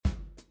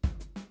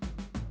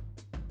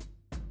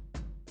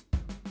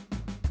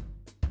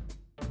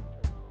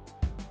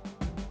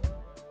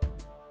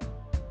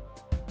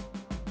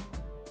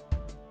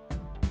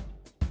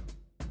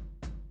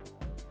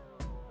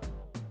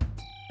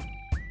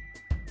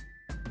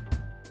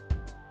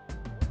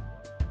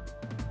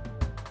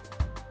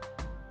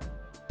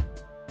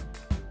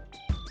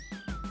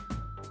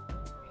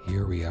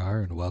Here we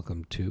are, and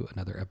welcome to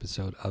another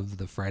episode of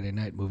the Friday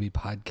Night Movie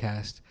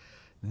Podcast.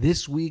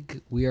 This week,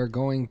 we are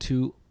going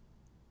to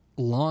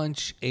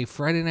launch a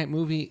Friday Night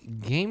Movie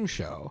game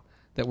show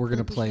that we're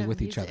going to play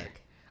with each other.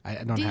 I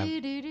don't have...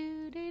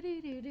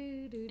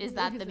 Is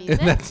that the music?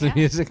 That's the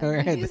music. All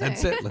right,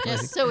 that's it. Lily.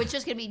 So it's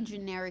just going to be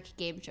generic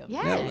game show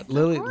music. Yeah,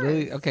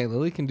 Lily. Okay,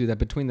 Lily can do that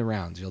between the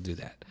rounds. You'll do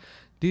that.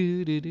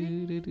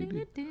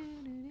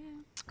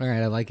 All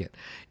right, I like it.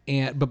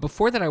 But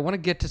before that, I want to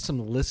get to some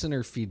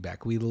listener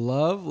feedback. We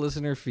love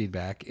listener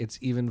feedback. It's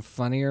even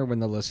funnier when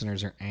the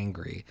listeners are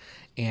angry.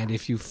 And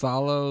if you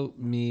follow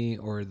me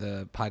or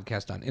the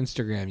podcast on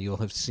Instagram, you'll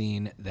have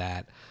seen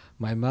that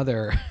my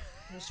mother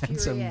had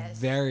some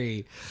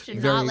very... She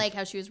did not like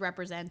how she was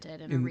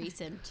represented in a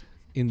recent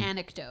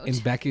anecdote. In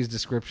Becky's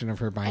description of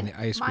her buying the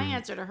ice cream. My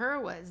answer to her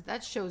was,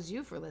 that shows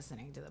you for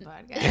listening to the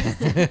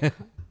podcast.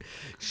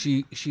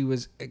 She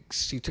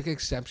took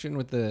exception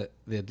with the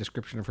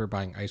description of her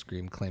buying ice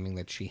cream, claiming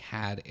that she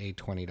had a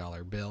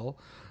 $20 bill,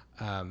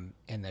 and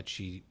that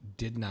she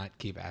did not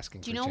keep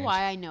asking for change. Do you know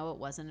why I know it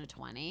wasn't a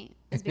 20?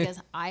 It's because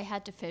I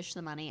had to fish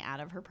the money out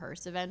of her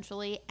purse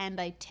eventually,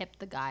 and I tipped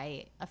the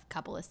guy a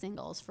couple of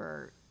singles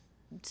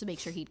to make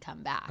sure he'd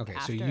come back. Okay,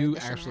 so you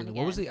actually...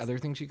 What was the other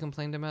thing she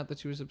complained about that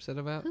she was upset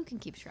about? Who can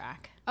keep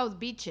track? Oh, the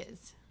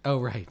beaches. Oh,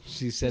 right.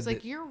 She said It's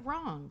like, you're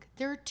wrong.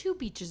 There are two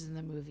beaches in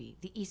the movie.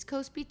 The East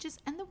Coast beaches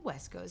and the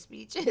West Coast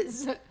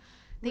beaches.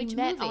 They Which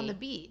met movie? on the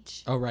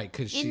beach. Oh, right,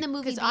 because In the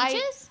movie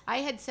Beaches? I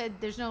had said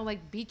there's no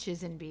like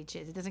beaches in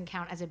beaches. It doesn't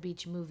count as a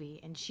beach movie,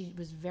 and she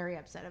was very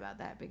upset about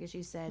that because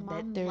she said Mom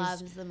that there's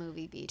loves the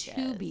movie Beaches.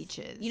 two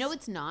beaches. You know,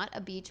 it's not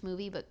a beach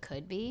movie, but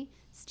could be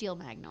Steel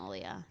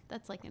Magnolia.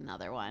 That's like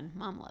another one.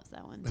 Mom loves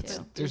that one too. There's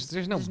no There's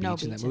beach no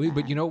in that beach movie, in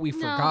but that. you know what we No,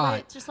 forgot? but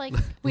it's just like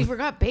we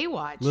forgot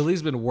Baywatch.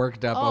 Lily's been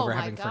worked up Oh over my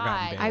having God.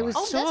 forgotten Baywatch. I was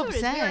Oh, so that's what it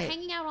is. We were upset.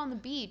 hanging out on the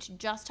beach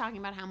just talking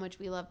about how much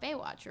we love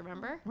Baywatch,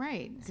 remember?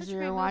 Right, Such because a we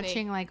great were movie.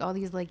 watching like all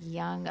these like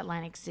young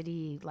Atlantic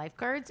City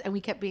lifeguards, and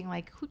we kept being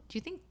like, "Who do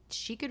you think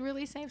she could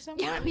really save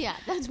someone?" Yeah,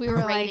 that's we We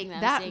were were rating like,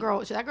 them. that seeing-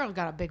 girl. So that girl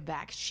got a big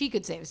back. She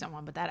could save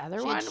someone, but that other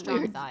she one, had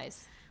strong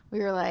thighs. we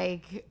were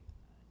like.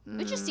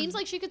 It just seems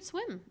like she could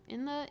swim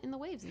in the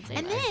waves and save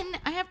And us.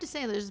 then I have to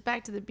say, there's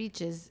back to the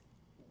beaches.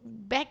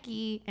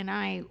 Becky and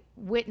I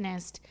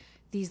witnessed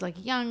these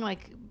like young,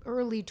 like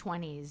early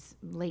 20s,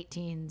 late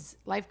teens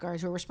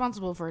lifeguards who are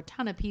responsible for a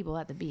ton of people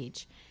at the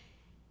beach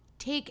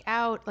take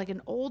out like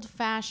an old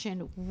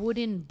fashioned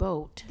wooden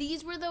boat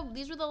These were the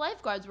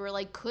lifeguards. We were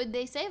like, could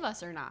they save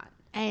us or not?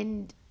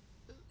 and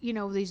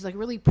these like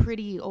really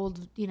pretty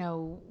old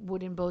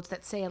wooden boats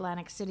that say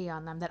Atlantic City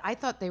on them that I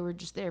thought they were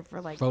just there for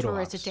like Photo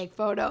tourists ops. to take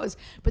photos,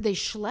 but they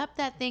schlepped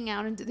that thing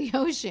out into the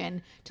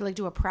ocean to like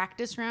do a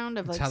practice round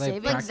of That's like how they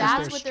saving practice that's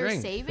their what they're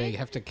strength. saving? They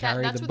have to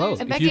carry that's the what they're boat.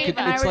 saving. And If you Becky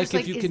can, and I it's were like just if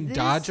like, you is can this-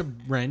 dodge a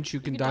wrench,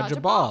 you can dodge a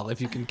ball. If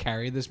you can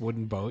carry this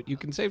wooden boat, you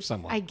can save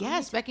someone. I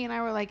guess Becky and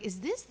I were like, is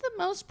this the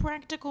most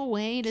practical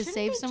way to Shouldn't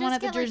save they someone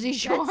just at the get, Jersey like,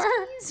 Shore? jet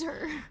skis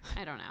or-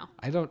 I don't know.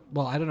 I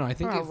don't know. I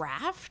think Or a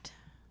raft?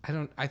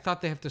 I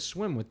thought they have to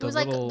swim with It the was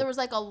little... like there was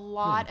like a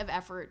lot of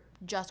effort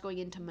just going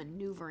into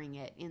maneuvering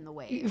it in the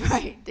waves.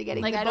 Right, to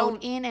getting Like, the I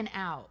boat don't- in and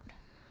out.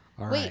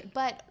 All Wait, right.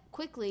 but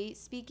quickly,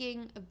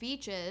 speaking of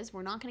beaches,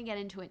 we're not going to get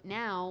into it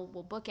now.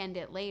 We'll bookend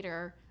it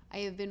later. I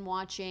have been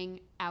watching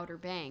Outer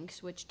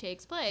Banks, which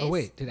takes place. Oh,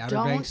 wait. Did Outer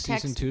Don't Banks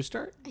Season text- 2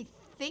 start? I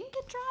think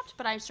it dropped,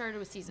 but I started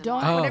with season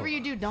Don't 1. Oh. whatever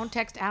you do, don't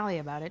text Allie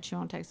about it. She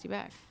won't text you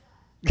back.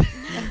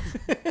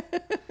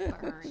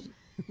 Burn.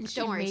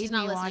 Don't worry, made she's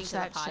not me listening watch to the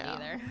that pod show.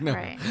 either. No.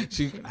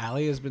 Right.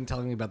 Allie has been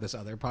telling me about this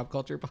other pop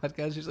culture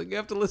podcast. She's like, you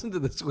have to listen to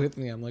this with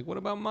me. I'm like, what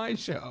about my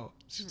show?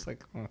 She's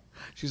like, huh.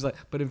 She's like,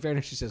 but in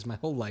fairness, she says, my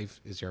whole life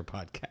is your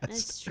podcast.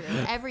 It's true.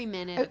 Every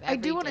minute of I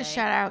do every want to day.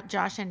 shout out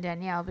Josh and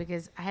Danielle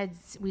because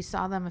we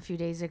saw them a few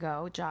days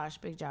ago.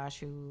 Big Josh,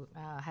 who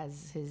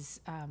has his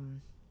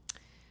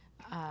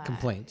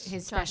Complaints.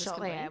 his Josh's special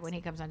Complaints. when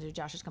he comes onto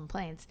Josh's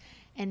Complaints,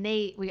 and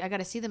I got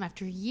to see them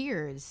after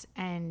years,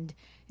 and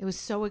it was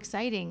so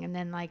exciting. And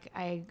then like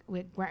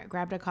we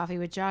grabbed a coffee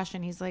with Josh,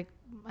 and he's like,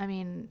 I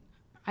mean,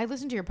 I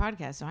listen to your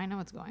podcast, so I know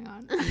what's going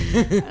on.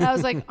 And I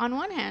was like, on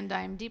one hand,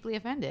 I'm deeply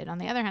offended. On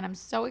the other hand, I'm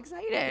so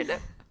excited.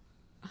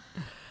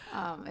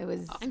 It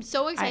was. I'm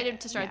so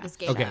excited to start this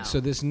game. Okay, out. so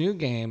this new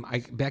game,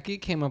 Becky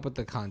came up with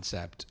the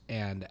concept,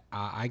 and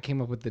I came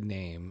up with the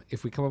name.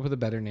 If we come up with a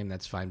better name,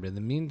 that's fine. But in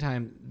the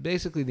meantime,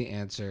 basically the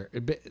answer,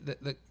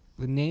 the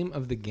name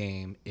of the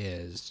game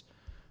is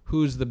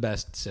Who's the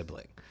Best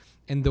Sibling?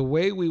 And the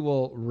way we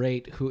will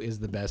rate who is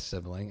the best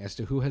sibling as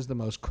to who has the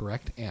most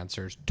correct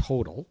answers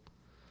total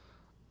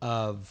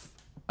of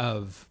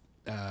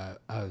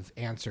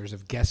answers,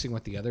 of guessing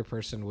what the other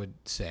person would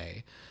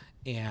say.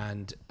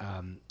 And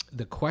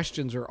the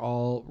questions are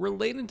all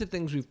related to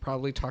things we've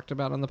probably talked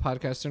about on the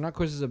podcast. They're not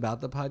quizzes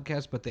about the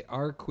podcast, but they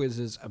are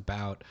quizzes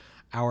about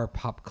our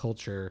pop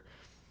culture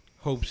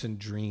hopes and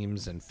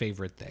dreams and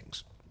favorite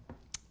things.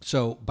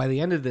 So by the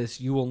end of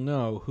this, you will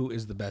know who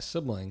is the best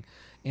sibling,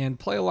 and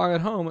play along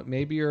at home.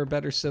 Maybe you're a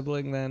better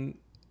sibling than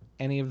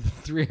any of the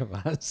three of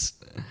us.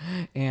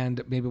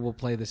 And maybe we'll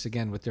play this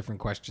again with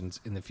different questions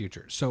in the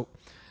future. So,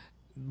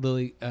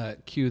 Lily,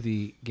 cue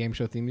the game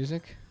show theme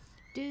music.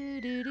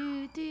 Do do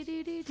do do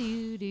do do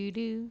do do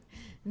do.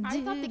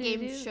 I thought the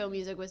game show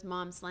music was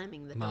mom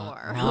slamming the Mom-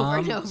 door Mom over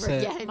and over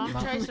said- again. Mom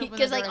tries to open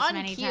Because the like doors on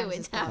many cue times it's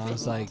as possible. happening. I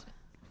was like,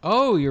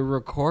 oh, you're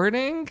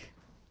recording?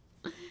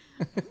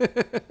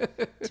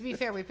 To be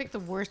fair, we picked the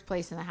worst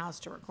place in the house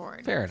to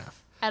record. Fair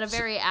enough. At a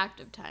very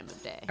active time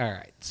of day. All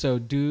right. So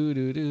do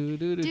do do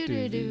do do Do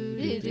do do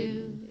do do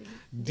do.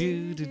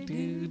 do do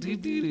do do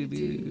do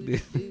do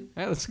do.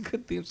 That's a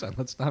good theme song.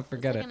 Let's not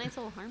forget It's it. like a nice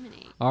little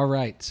harmony. All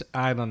right.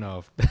 I don't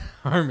know if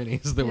harmony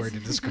is the word to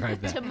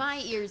describe To that.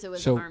 my ears, it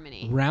was So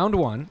harmony. round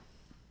one,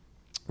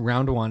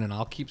 and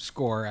I'll keep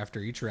score after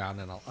each round,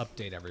 and I'll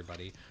update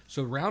everybody.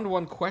 So round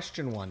one,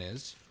 question one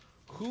is,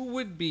 who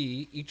would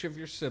be each of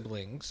your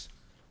siblings'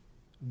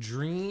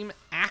 dream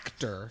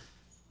actor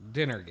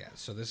dinner guest?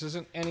 So this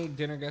isn't any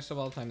dinner guest of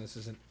all time. This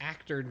is an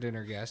actor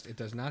dinner guest. It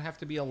does not have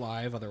to be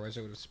alive, otherwise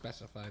I would have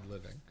specified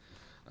living.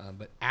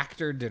 But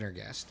actor dinner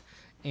guest.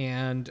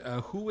 And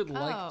who would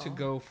like to Oh.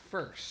 go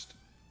first?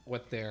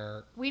 What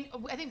their...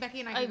 I think Becky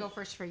and I can go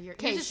first for your.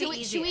 Okay, yours is the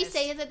should we easiest.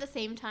 say it at the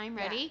same time?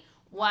 Ready? Yeah.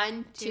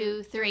 1,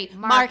 2, 3.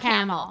 Mark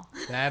Hamill.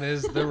 That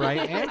is the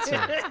right answer.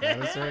 That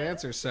is the right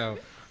answer. So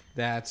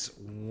that's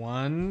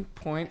 1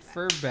 point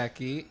for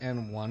Becky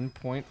and 1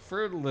 point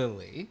for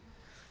Lily.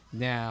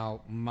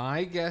 Now,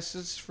 my guess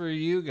is for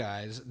you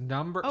guys.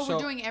 We're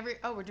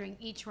doing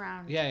each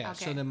round. Yeah.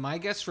 Okay. So then my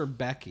guess for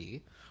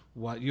Becky,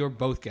 you're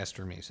both guessed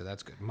for me, so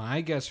that's good. My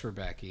guess for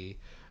Becky,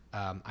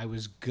 I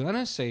was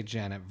gonna say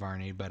Janet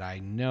Varney, but I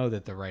know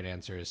that the right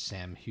answer is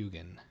Sam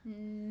Hugan.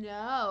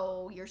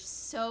 No, you're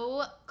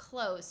so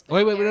close. but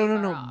Wait, very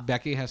no. far off.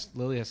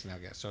 Lily has to now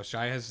guess. So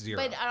Shai has 0.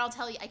 But I'll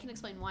tell you, I can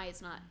explain why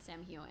it's not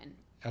Sam Heughan.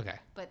 Okay.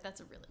 But that's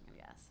a really good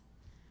guess.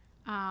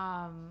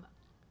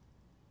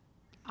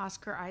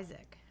 Oscar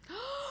Isaac.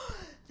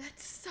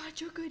 That's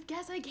such a good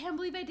guess. I can't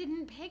believe I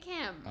didn't pick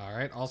him. All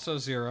right. Also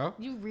 0.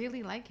 You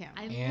really like him.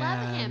 I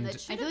love him. That And-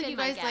 should I feel have like been you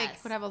guys, my like,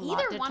 guess. would have a lot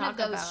Either to one talk of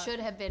those about. should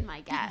have been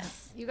my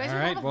guess. You guys All would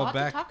right, have a well, lot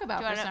Beck- to talk about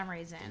Do you for wanna- some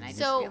reason. I just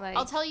So feel like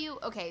I'll tell you.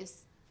 Okay.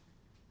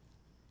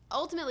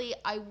 Ultimately,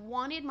 I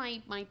wanted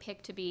my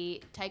pick to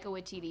be Taika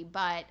Waititi,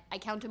 but I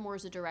count him more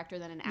as a director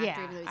than an actor,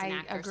 Yeah, even though he's an I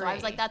actor. So I was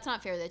agree. like, that's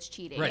not fair. That's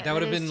cheating. Right, Yeah, that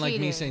would have that been is like me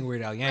cheating. saying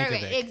Weird Al Right,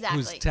 Yankovic, exactly.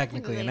 who's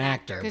technically an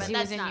actor. because but he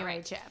that's was in not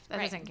UHF. That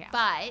Right. doesn't count.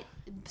 But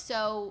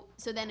so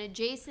then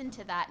adjacent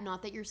to that,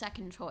 not that your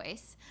second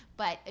choice,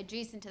 but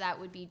adjacent to that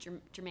would be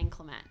Jermaine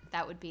Clement.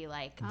 That would be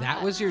like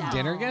That was your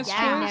dinner guest Yeah,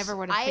 choice? I never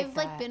would have I've picked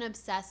like that. been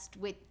obsessed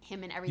with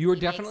him and everything. You were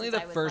he makes definitely since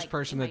the I was, first like,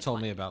 person in my that told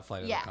me 20s. about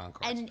Flight of Yeah, the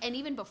Conchords. and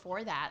even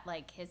before that,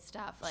 like his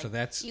stuff, like So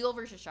that's- Eagle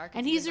versus Shark.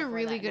 And even he's a before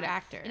really that, good you know.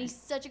 actor. And he's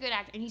such a good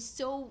actor, and he just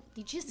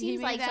He seems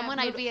made like that someone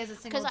movie as a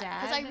single because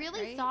I dad,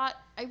 really right? thought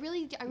I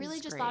really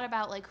just great. thought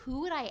about like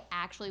who would I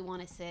actually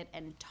want to sit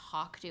and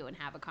talk to and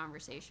have a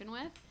conversation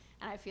with.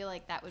 And I feel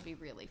like that would be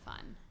really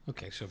fun.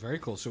 Okay, so very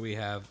cool. So we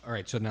have, all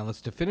right, so now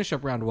to finish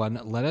up round one,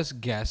 let us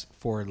guess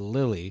for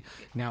Lily.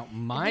 Now,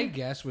 my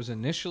guess was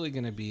initially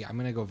going to be, I'm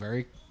going to go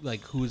very, like,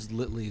 who's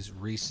Lily's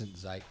recent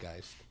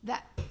zeitgeist?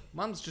 that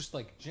Mom's just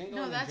like jingling.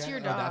 No, and that's your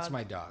Oh, that's dog.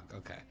 my dog.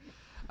 Okay.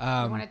 you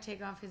want to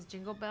take off his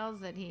jingle bells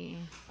that he.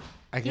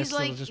 I guess He's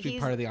like it'll just be he's-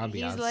 part of the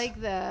ambiance. He's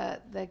like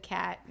the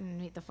cat in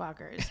Meet the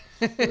Fockers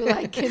who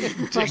like can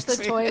flush the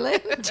Jinxie.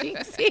 toilet.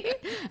 Jinxie.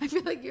 I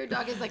feel like your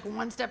dog is like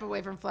one step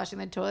away from flushing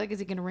the toilet because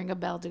he can ring a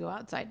bell to go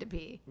outside to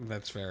pee.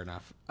 That's fair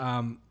enough.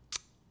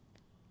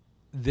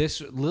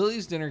 This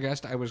Lily's dinner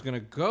guest, I was going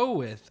to go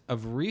with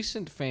of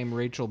recent fame,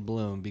 Rachel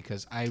Bloom,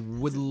 because I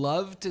would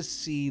love to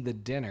see the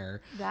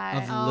dinner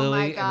That- of Oh Lily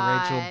my and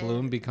God. Rachel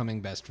Bloom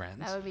becoming best friends.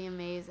 That would be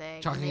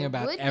amazing. Talking They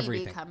about would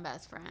everything. become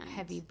best friends.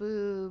 Heavy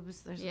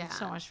boobs. There's Yeah.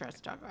 so much for us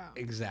to talk about.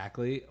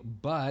 Exactly.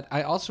 But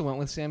I also went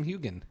with Sam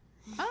Hugan.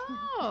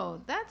 Oh,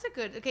 that's a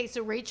good. Okay,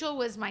 so Rachel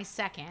was my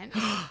second.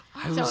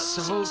 I was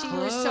so she close.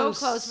 was so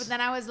close, but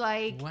then I was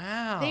like,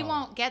 Wow. they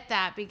won't get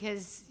that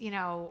because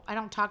I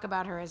don't talk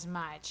about her as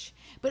much.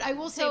 But I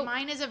will say So,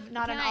 mine is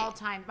not an can I- all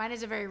time. Mine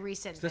is a very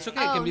recent. That's thing.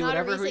 okay. It can be not a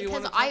whatever who recent- you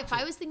want to 'cause talk if to.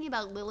 I was thinking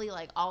about Lily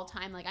like all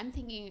time, like I'm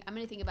going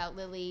to think about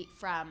Lily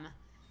from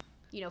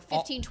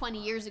 15,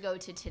 20 years ago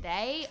to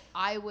today.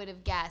 I would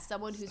have guessed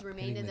someone who's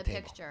remained in hitting the, the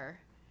table. picture.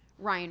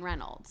 Ryan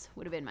Reynolds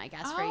would have been my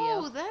guess for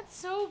Oh, you. that's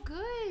so good.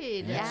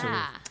 Yeah, so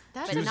Yeah.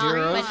 That's but 2-0 not,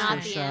 but for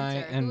not the Shai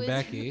answer. and Who is-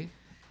 Becky.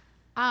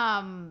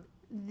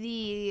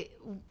 The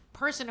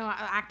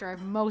actor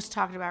I've most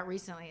talked about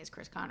recently is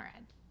Chris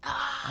Conrad.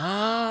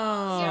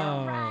 Oh,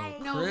 You're right.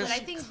 No, but I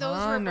think those were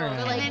both- Conrad.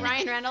 But like And then-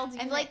 Ryan Reynolds,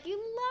 and like you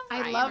love I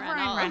Ryan love Reynolds.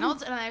 Ryan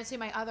Reynolds, and I would say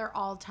my other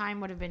all time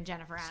would have been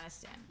Jennifer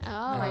Aniston.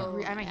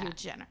 I'm a yeah. huge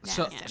Jennifer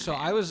So, Aniston so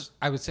fan.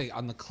 I would say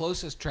on the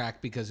closest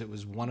track because it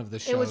was one of the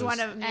shows. It was one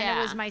of, and Yeah.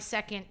 it was my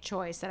second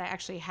choice that I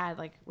actually had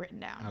like written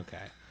down.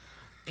 Okay.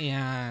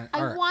 And I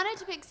all right. wanted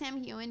to pick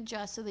Sam Heughan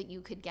just so that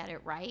you could get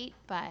it right,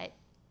 but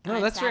No,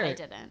 I'm that's sad I right.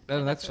 didn't. No,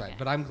 but that's okay. right.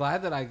 But I'm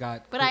glad that I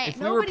got. But I- if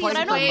we were Nobody's playing I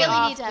don't for way really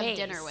money- need to have base.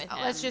 dinner with him.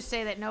 Let's just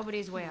say that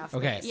nobody's way off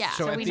Okay, base. Yeah,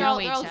 so so at we the- know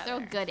know each they're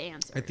other. good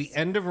answers. At the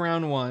end of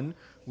round one,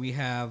 we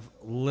have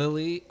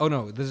Lily. Oh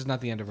no, this is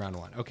not the end of round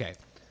one. Okay,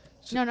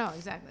 No,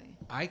 exactly.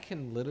 I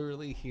can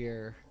literally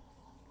hear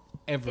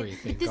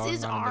everything This going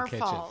is on in our the kitchen.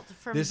 fault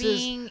for This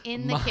being is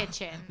in the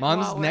kitchen.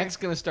 Mom's while we're- next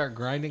gonna start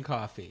grinding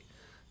coffee.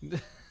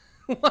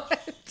 What?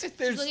 She's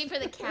There's looking for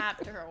the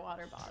cap to her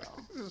water bottle.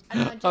 I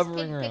don't know, just hovering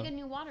pick around. a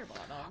new water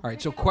bottle. All right,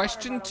 so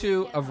question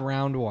 2 of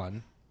round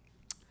one.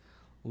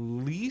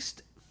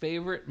 Least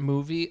favorite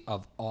movie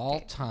of all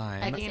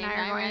time. Becky and Same I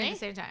time, are going ready? at the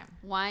same time.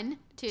 1,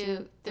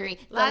 2, 3.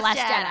 The Last Last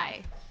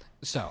Jedi.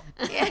 So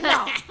Yeah,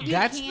 no, you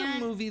that's the can't-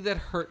 movie that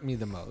hurt me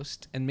the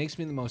most and makes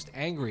me the most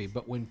angry.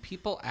 But when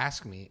people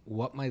ask me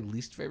what my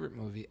least favorite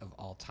movie of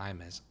all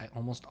time is, I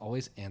almost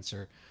always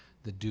answer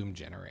The Doom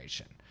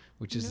Generation,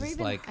 which is this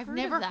like I've heard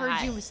never of heard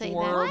that. you say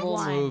horrible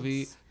that movie.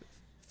 once.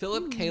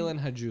 Philip Kalan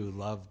Haju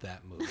loved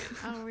that movie.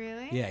 Oh,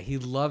 really? Yeah, he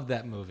loved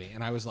that movie,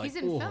 and I was like,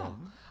 He's in "Ooh."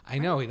 film. I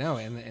know,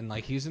 and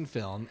like he's in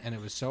film, and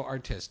it was so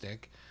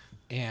artistic,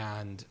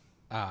 and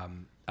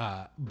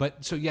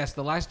but so yes,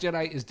 The Last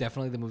Jedi is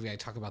definitely the movie I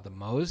talk about the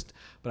most,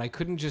 but I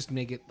couldn't just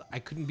make it. I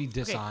couldn't be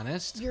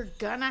dishonest. You're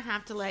gonna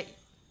have to let.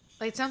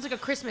 Like, it sounds like a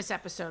Christmas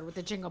episode with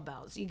the jingle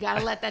bells. You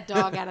gotta let that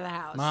dog out of the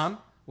house. Mom,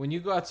 when you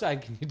go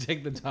outside, can you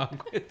take the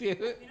dog with you? You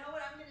know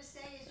what I'm going to say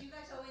is you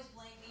guys always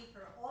blame me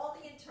for all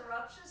the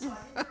interruptions, so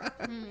I'm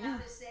interrupting now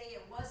to say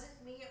it wasn't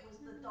me, it was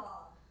the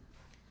dog.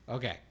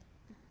 Okay.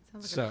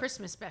 Sounds like So- a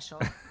Christmas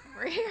special.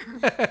 We're here.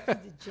 The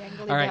jangly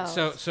All right.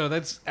 bells. So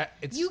that's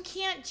it's. You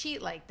can't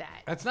cheat like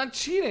that. That's not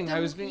cheating.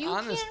 I was being you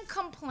honest. can't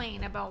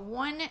complain about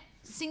one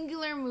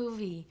singular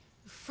movie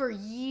for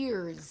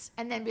years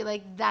and then be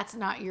like, "That's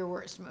not your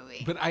worst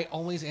movie." But I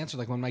always answer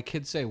like when my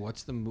kids say,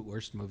 "What's the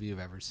worst movie you've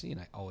ever seen?"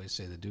 I always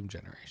say The Doom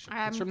Generation.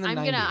 It's from the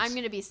 90s. I'm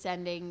gonna be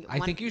sending. I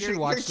think you your, should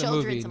watch your the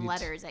children movie some and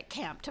letters at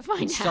camp to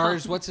find It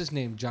stars out. what's his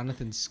name?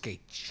 Jonathan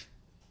Skate.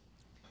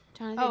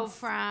 Jonathan Oh,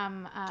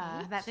 from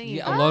that thing.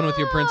 Yeah, Alone with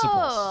Your Principals.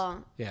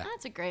 Oh, Yeah.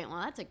 That's a great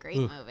one. That's a great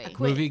Ooh, movie.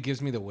 movie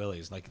gives me the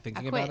willies. Like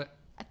thinking Quit. about it.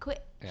 I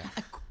quit. Yeah.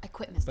 I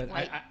quit, Mr. But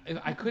White.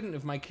 I couldn't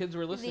if my kids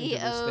were listening the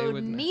to this. They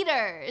would.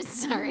 meters.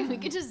 Sorry, we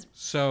could just do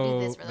So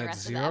this for the that's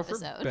rest of the 0 for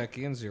episode.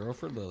 Becky and 0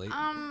 for Lily.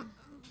 I'm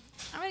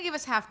gonna give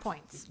us half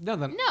points. no,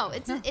 then No,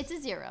 it's a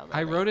 0.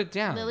 I Lily. wrote it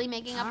down. Lily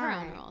making up her own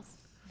Alright. rules.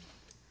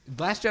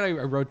 Last Jedi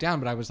I wrote down,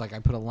 but I was like, I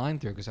put a line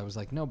through because I was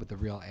like, no, but the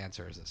real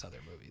answer is this other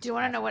movie. Do you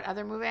want to know what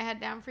other movie I had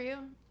down for you?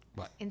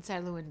 What?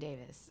 Inside Llewyn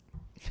Davis.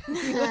 Well,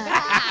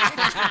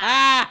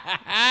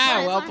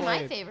 well it's one of my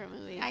played. favorite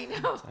movies. I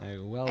know.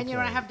 Well And you know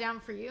what I played. have down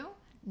for you?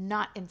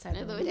 Not Inside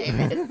Louis Llewyn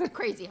Davis. Davis,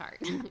 Crazy Heart.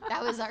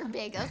 That was our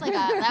big. That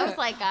was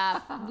like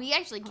we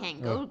actually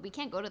can't go. We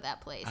can't go to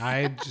that place.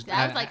 I just,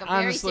 That was like a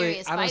very honestly,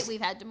 serious fight we've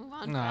had to move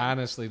on No, from. I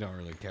honestly don't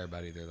really care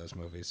about either of those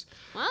movies.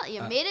 Well,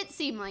 you made it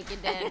seem like you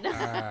did.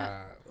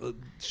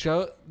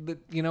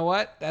 You know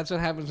what? That's what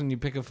happens when you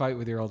pick a fight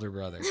with your older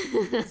brother.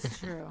 That's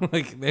true.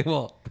 Like they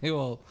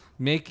will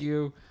make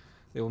you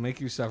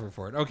suffer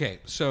for it. Okay,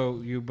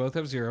 so you both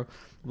have 0.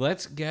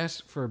 Let's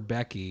guess for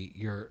Becky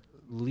your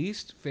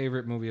least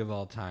favorite movie of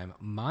all time.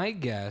 My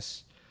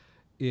guess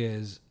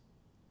is,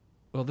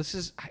 well, this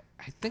is I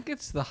think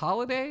it's The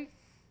Holiday.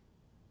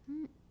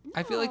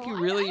 I feel like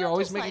No, you're I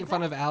always just making like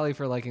fun that. of Allie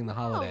for liking The Oh,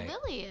 Holiday.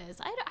 Lily is.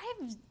 I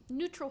have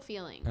neutral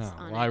feelings Oh,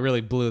 on well, it. I really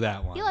blew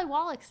that one. Eli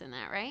Wallach's in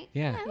that, right?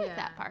 Yeah. I like Yeah.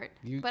 that part.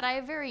 You- But I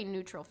have very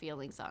neutral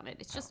feelings on it.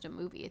 It's just a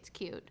movie. It's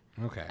cute.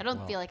 Okay. I don't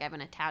well, feel like I have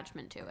an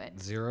attachment to it.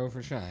 0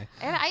 for Shy.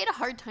 I had a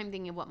hard time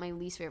thinking of what my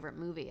least favorite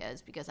movie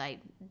is because I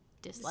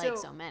dislike So-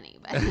 so many.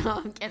 But no,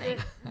 I'm kidding.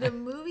 The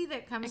movie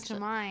that comes to Actually-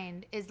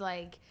 mind is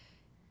like,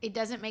 it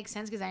doesn't make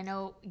sense because I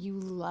know you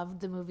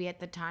loved the movie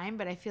at the time,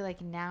 but I feel like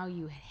now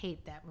you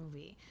hate that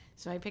movie.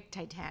 So I picked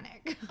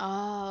Titanic.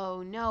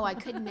 Oh no, I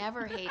could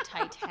never hate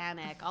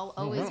Titanic. I'll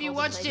always. If you hold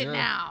watched like- it Zero.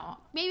 now,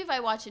 maybe if I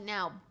watch it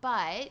now,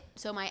 but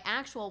so my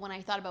actual when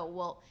I thought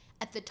about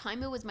at the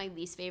time it was my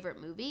least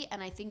favorite movie,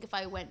 and I think if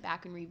I went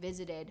back and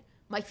revisited,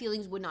 my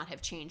feelings would not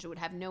have changed. It would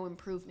have no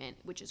improvement,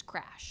 which is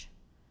Crash.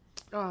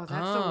 oh,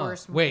 that's the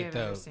worst movie Wait, I've the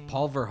ever seen.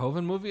 Paul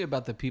Verhoeven movie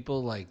about the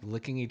people like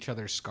licking each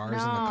other's scars in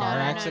the No, car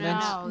no,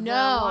 accidents? no. The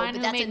No, one but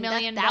who that's made that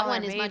Million that Dollar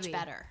one is much Baby.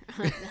 better.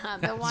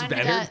 The one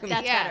better? That's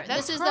yeah, better.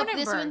 that's This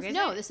Cronenberg, one's isn't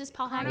no. it? This is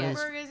Paul Haggis.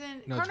 Cronenberg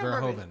isn't. No, it's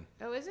Cronenberg Verhoeven.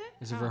 Oh, is it?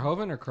 Is it Oh.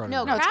 Verhoeven or Cronenberg?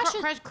 No, No, it's Crash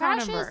is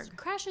Cronenberg.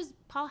 Crash is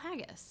Paul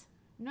Haggis.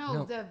 No,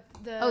 No. the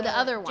Oh, the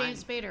other one.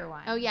 James Spader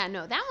one. Oh yeah,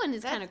 no, that one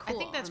is That- kind of cool. I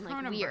think that's and,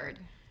 Cronenberg. like, weird.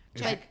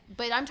 Is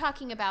But I'm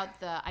talking about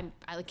I'm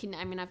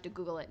gonna have to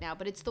Google it now.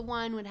 But it's the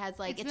one that has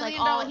like It's like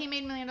Million all. Dollar. He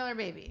made $1 Million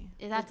Baby.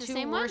 Is that the two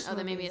same one? worst Oh,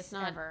 then maybe movies it's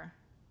not. Ever.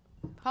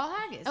 Paul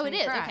Haggis. Oh, it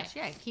made is. Crash.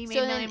 Okay. Yeah, he made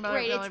So $1 then, Million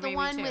right, it's the Baby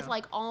one too. with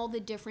like all the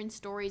different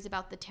stories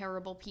about the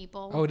terrible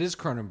people. Oh, it is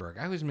Cronenberg.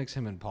 I always mix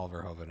him and Paul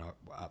Verhoeven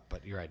up,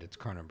 but you're right. It's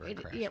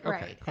Cronenberg. Crash. Yeah, Okay,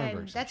 right. And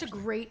Cronenberg's that's a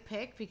interesting. great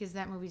pick because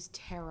that movie's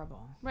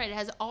terrible. Right, it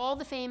has all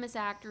the famous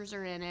actors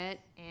are in it,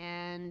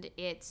 and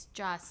it's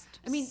just.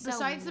 I mean, so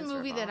besides the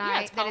movie miserable. that Yeah,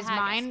 it's that Paul is Haggis.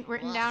 mine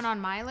written Ugh. down on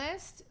my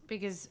list,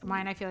 because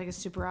mine I feel like is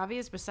super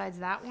obvious. Besides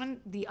that one,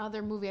 the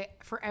other movie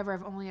I've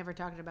only ever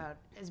talked about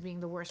as being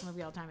the worst movie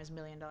of all time is $1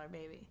 Million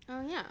Baby.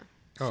 Oh yeah.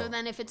 Oh. So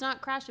then, if it's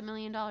not Crash, $1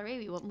 Million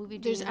Baby, what movie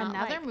do There's you not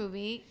another like?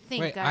 movie.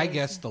 Think, Wait, guys. I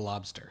guessed The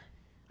Lobster.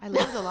 I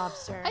love The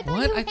Lobster. I thought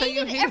What? you I thought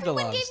you hated The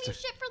Everyone gave Lobster. me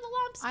shit for The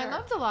Lobster. I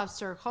love The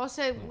Lobster.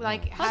 Jose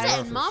Jose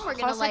and Mom were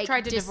gonna like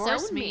tried to disown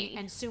divorce me.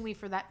 and sue me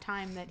for that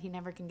time that he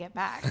never can get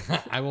back.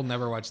 I will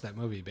never watch that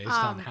movie based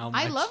on how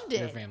much I loved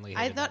your it. family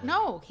I hated thought that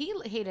movie. no, he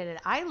hated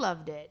it. I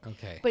loved it.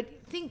 Okay. But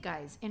think,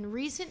 guys, in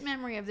recent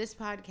memory of this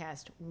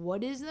podcast,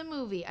 what is the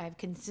movie I've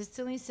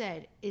consistently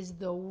said is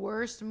the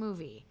worst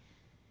movie?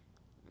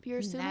 You're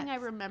assuming I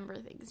That's- remember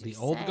things. The you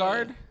Old say.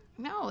 Guard?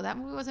 No, that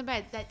movie wasn't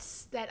bad.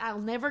 That I'll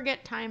never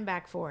get time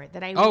back for.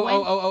 That I went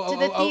Oh, to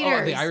the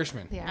theaters. The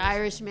Irishman. The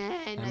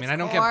Irishman. I mean, I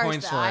don't get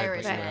points for it, but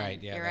Irishman. you're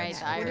right. Yeah, you're right. that's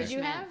The okay. What did you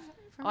Irishman. have?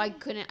 for Oh, I me?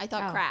 couldn't. I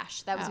thought Oh.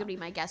 Crash. That was Oh. gonna be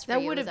my guess for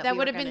That you. would've- was that we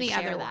would've were been gonna the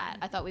share other that. one.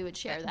 I thought we would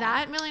share that.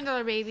 That $1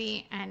 Million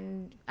Baby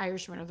and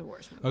Irishman are the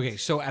worst movies. Okay,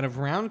 so out of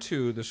round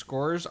 2, the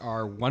scores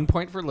are 1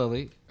 point for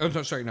Lily. Oh,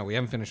 no, sorry, no, we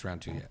haven't finished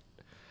round 2 yet.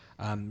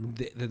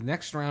 The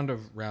next round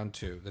of round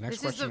 2, the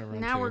next This is question of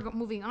round now 2, we're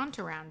moving on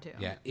to round 2.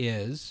 yeah,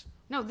 is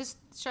No, this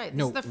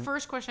No. is the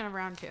first question of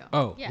round 2.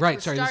 oh Yeah, right, we're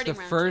sorry, this is the starting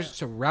round first. 2.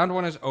 So round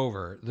 1 is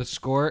over. The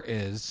score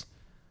is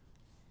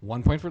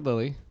 1 point for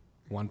Lily,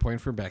 1 point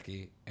for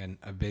Becky, and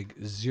a big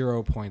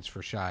 0 points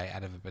for Shy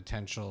out of a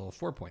potential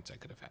 4 points I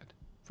could have had.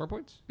 4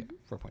 points? Yeah,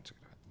 4 points I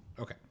could have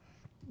had.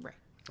 Okay, Right.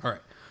 all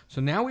right.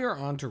 So now we are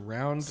on to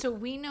round. So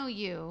we know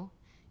you.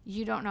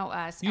 You don't know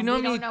us. You and know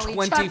we me don't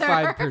know each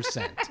other.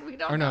 25%. We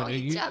don't or no, know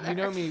each you other.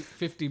 know me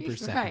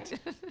 50%. Right.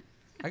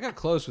 I got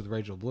close with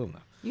Rachel Bloom though.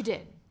 You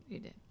did. You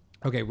did.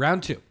 Okay,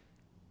 round 2.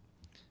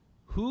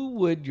 Who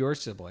would your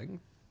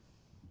sibling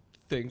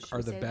think Should are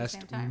we the say it at the best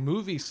same time?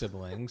 movie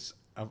siblings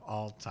of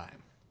all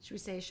time? Should we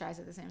say Shies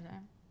at the same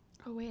time?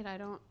 Oh wait, I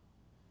don't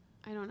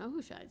know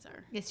who Shies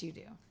are. Yes, you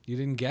do. You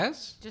didn't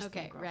guess? Just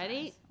Okay, think real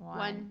ready? fast.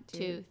 1,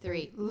 2,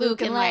 3.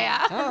 Luke and Leia.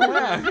 Oh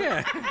wow,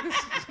 yeah.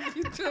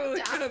 You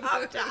totally could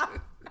have.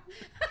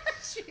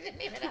 She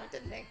didn't even have to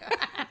think.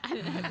 I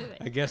didn't have to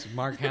think. I guess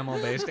Mark Hamill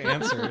based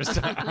answers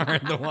are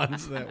the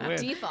ones that win.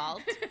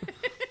 Default.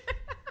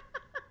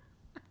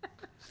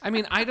 I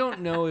mean, I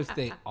don't know if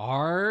they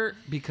are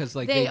because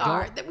like They don't.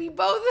 are. That we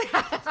both.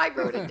 I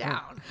wrote it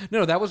down.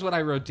 No, that was what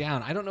I wrote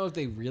down. I don't know if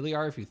they really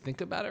are if you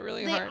think about it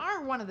really They hard.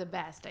 are one of the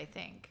best, I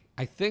think.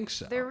 I think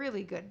so. They're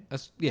really good.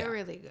 Yeah. They're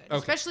really good, Okay.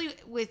 especially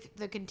with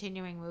the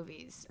continuing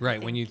movies. I Right,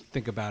 think. when you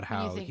think about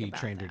when you how think he about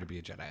trained her that. to be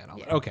a Jedi and all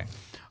that. Yeah. Okay.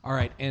 All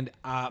right. And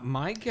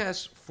my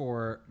guess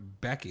for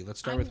Becky, let's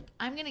start with.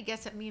 I'm gonna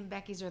guess that me and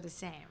Becky's are the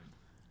same.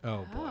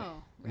 Oh, boy.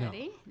 Oh, No.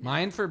 ready?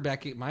 Mine for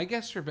Becky, my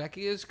guess for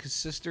Becky is because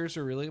sisters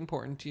are really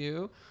important to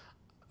you.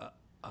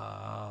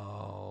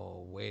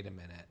 Oh, wait a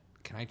minute.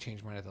 Can I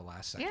change mine at the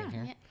last second Yeah.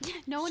 here? Yeah,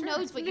 no one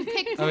knows what you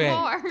picked Okay,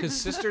 before. because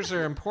sisters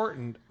are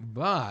important,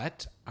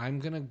 but I'm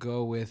going to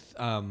go with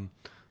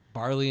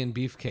Barley and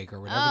Beefcake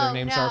or whatever their Oh,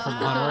 names no. are from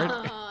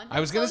Onward. I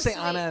was That's going to so say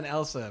Anna sweet. and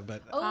Elsa,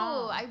 but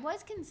Oh, I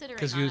was considering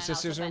because Anna you and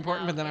sisters Elsa, are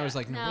important, but then I no, was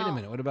like, no, yeah. wait a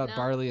minute. What about No.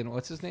 Barley and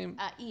what's his name?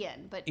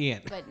 Ian, but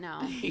Ian. but no.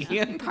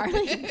 Ian?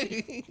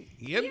 Barley.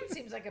 Ian? It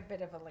seems like a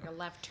bit of a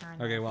left turn.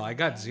 Okay, there well, for I the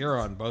got names.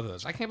 0 on both of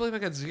those. I can't believe I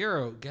got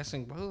 0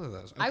 guessing both of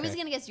those. I was Okay.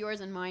 gonna guess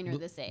yours and mine are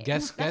the same.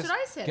 Guess, That's guess, what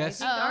I said.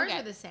 Guess, I think Oh, ours okay.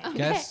 are the same.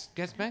 Okay.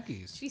 guess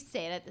Becky's. She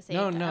say it at the same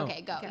No, time. no.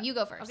 Okay, go. Okay. You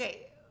go first.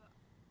 Okay.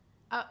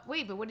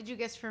 Wait, but what did you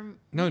guess from?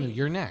 No, me? no,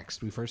 you're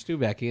next. We first do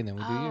Becky, and then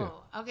we do you.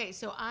 Oh, okay.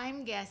 So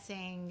I'm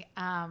guessing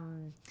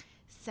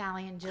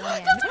Sally and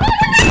Jillian.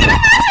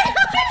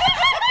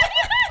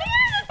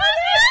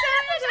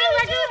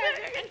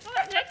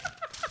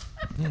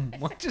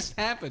 What just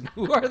happened?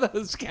 Who are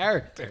those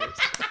characters?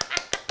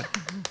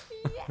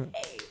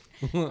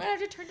 I have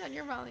to turn down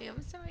your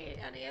volume. Sorry,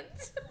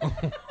 audience.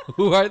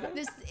 Who are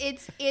they?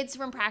 It's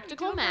from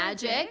Practical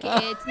Magic.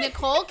 It's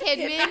Nicole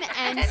Kidman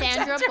and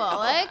Sandra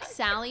Bullock,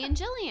 Sally and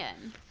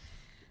Jillian.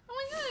 Oh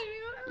my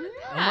god.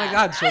 Oh my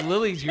God! So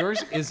Lily's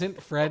yours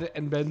isn't Fred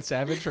and Ben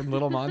Savage from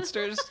Little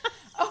Monsters?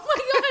 Oh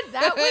my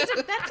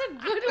god, that's a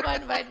good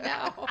one, but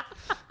no.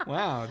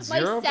 Wow, it's My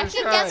 0 for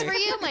second guess Shy. for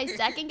you. My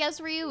second guess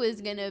for you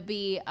is gonna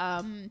be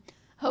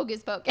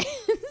Hocus Pocus.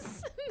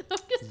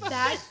 Hocus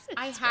Pocus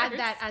I had sisters.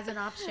 that as an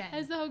option.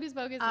 As the Hocus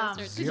Pocus sisters.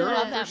 'Cause 0 you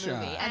love for that Shy.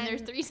 movie. And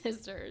there's And- 3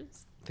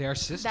 sisters. They are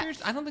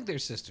sisters. I don't think they're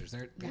sisters.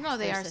 They're No,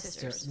 they they're are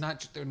sisters. sisters.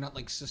 not. They're not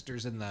like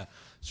sisters in the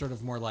sort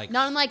of more like.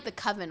 Not in like the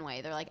Coven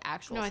way. They're like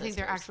actual No, I sisters. think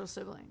they're actual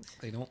siblings.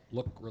 They don't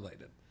look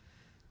related.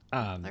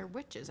 They're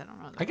witches. I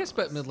don't know. I guess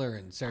Bette Midler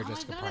and Sarah Oh my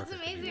Jessica god, Parker. that's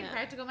could be amazing! there.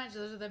 Practical Magic.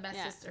 Those are the best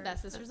Yeah, sisters.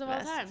 best sisters The of all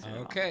best time. sisters of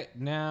all Okay,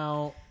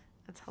 now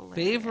That's hilarious.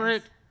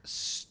 favorite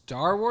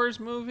Star Wars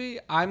movie.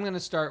 I'm gonna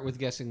start with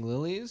guessing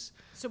Lily's.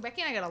 So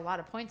Becky and I got a lot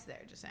of points there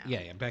just now.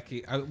 Yeah,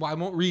 Becky. I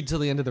won't read till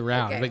the end of the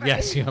round, Okay, but right.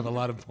 yes, you have a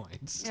lot of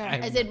points. Yeah.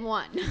 I'm- As in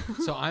one.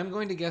 so I'm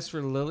going to guess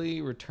for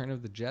Lily, Return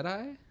of the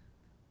Jedi.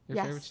 Your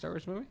Yes. favorite Star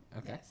Wars movie?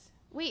 Okay. Yes.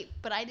 Wait,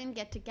 but I didn't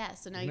get to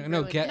guess, so now you No,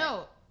 ruined get- it.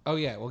 No. Oh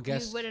yeah. Well,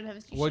 guess. You wouldn't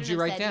have. What'd you shouldn't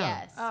write have down?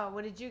 said Yes. Oh,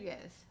 what did you guess?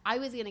 I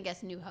was gonna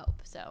guess New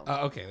Hope. So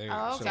Okay, there you go.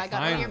 Oh, So okay, I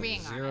got it. finally, You're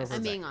being 0 honest. for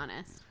I'm Becky. being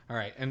honest. All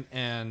right,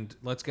 and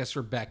let's guess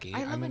for Becky. I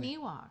love I'm an gonna,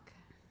 Ewok.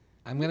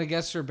 I'm gonna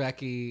guess for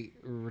Becky.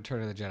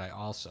 Return of the Jedi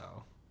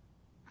also.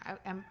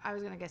 I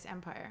was gonna guess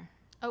Empire.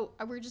 Oh,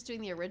 we're just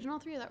doing the original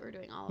three. I thought we were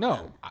doing all of No,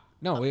 them.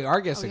 no, we are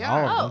guessing we all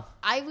are. of them. Oh,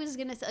 I was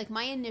gonna say like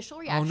my initial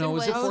Oh reaction no,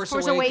 was it was Force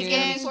Force Awakens?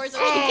 Awakens. Force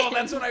Oh, Awakens.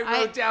 that's what I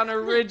wrote down I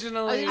was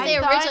originally. gonna say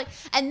I thought- originally,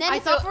 and then I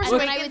if thought it- Force and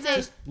then I Awakens would say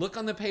was- Look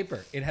on the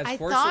paper. It has I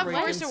Force thought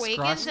Awakens. Force Awakens,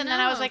 crossed- and then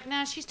I was No. like,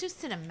 nah, she's too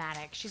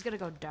cinematic. She's gonna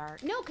go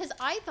dark. no, because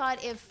I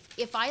thought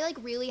if I like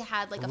really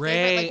had like a Ray-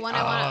 favorite, like one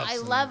I want, oh, I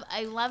so-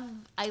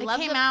 love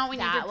came the, out when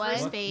you that did one.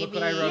 First Look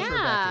what I wrote for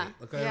Yeah. Becky.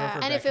 Look what I Yeah. wrote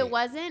for And if Becky. it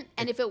wasn't,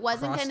 and if it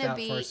wasn't crossed gonna out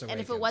be, Force and if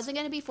it Awakens. wasn't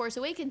gonna be Force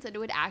Awakens, then it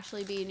would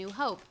actually be A New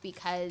Hope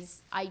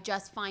because I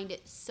just find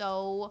it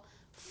so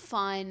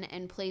fun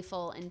and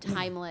playful and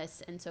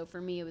timeless. And so for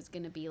me, it was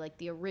gonna be like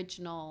the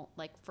original,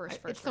 like first.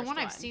 It's the one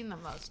I've seen the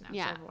most now.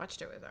 Yeah. So I've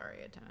watched it with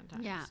Ari a ton of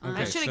times. Yeah. I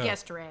Okay, should have so-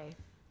 guessed Ray.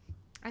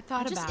 I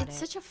thought Just, about it's it.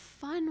 such a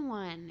fun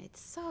one. It's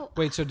so.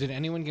 Wait, so did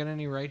anyone get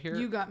any right here?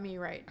 You got me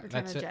right. Return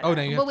That's of the it. Jedi. Oh,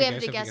 now you But have we to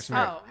have to guess. guess me.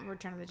 Oh,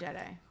 Return of the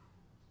Jedi.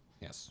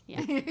 Yes. Yeah,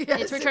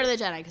 it's Return of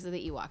the Jedi because of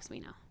the Ewoks. We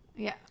know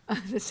Yeah,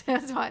 that's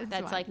why.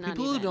 that's like not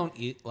People who even. don't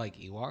eat like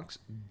Ewoks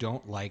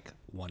don't like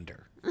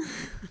Wonder.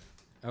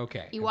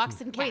 Okay.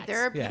 Ewoks and cats. Wait,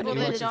 there are Yeah, people Ewoks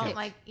that and don't cats.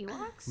 like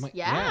Ewoks.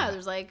 Yeah,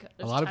 there's like a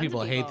there's lot of tons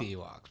people hate the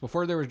Ewoks.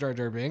 Before there was Jar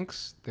Jar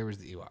Binks, there was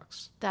the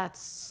Ewoks.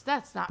 That's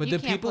not. But you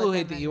the can't people put who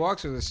hate them the in-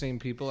 Ewoks are the same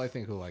people I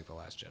think who like the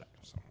Last Jedi.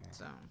 So.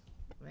 So,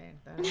 man,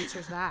 that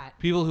answers that.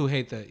 People who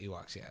hate the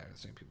Ewoks, yeah, are the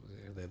same people.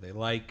 They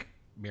like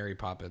Mary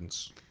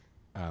Poppins,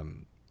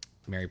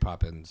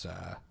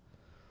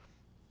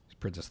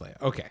 Princess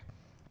Leia. Okay.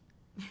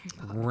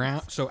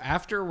 So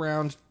after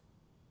round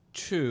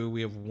 2,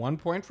 we have 1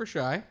 point for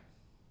Shy.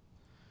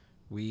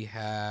 We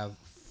have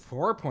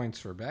 4 points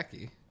for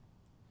Becky,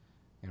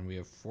 and we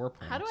have 4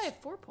 points. How do I have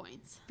 4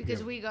 points?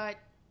 Because we got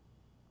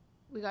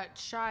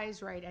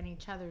Shy's right and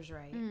each other's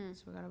right,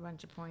 so we got a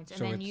bunch of points. And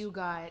So then it's- you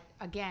got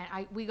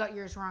we got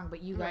yours wrong,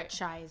 but you got Right.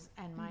 Shy's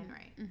and mine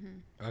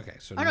right. Okay,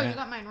 so Oh no, now- you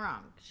got mine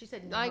wrong. She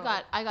said no. I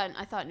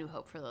thought New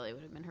Hope for Lily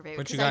would have been her favorite.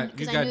 but you 'cause I- got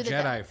 'cause I Jedi knew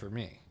that for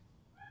me.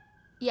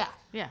 yeah,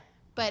 Yeah.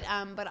 but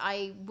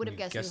I would have You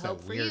guessed guessed New that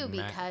Hope for you weird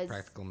because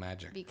practical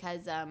magic.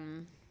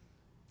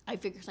 I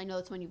figured I know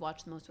that's when you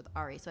watched the most with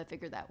Ari, so I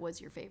figured that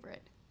was your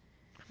favorite.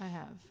 I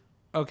have.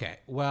 Okay,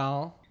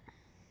 well,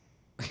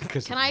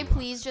 'cause Can of I Ewoks.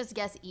 please just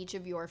guess each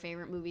of your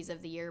favorite movies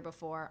of the year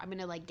before I'm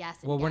gonna like guess?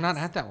 And Well, we're not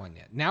guess. at that one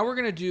yet. Now we're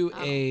gonna do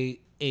Oh. a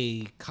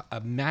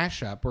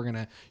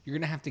mashup. You're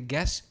gonna have to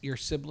guess your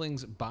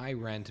siblings by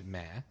rent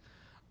meh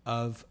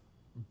of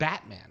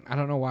Batman. I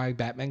don't know why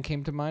Batman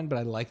came to mind, but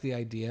I like the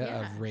idea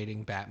Yeah. of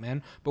rating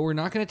Batman. But we're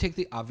not gonna take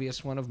the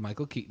obvious one of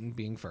Michael Keaton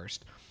being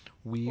first.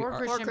 We Or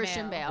are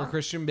Christian Bale. or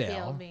Christian Bale.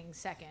 Bale being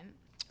second.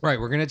 Right,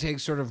 we're going to take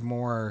sort of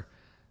more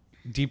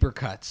deeper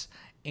cuts.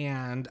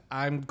 And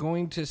I'm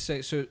going to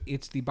say, so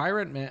it's the by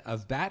rent meh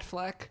of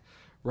Batfleck,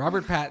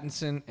 Robert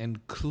Pattinson,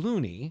 and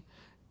Clooney.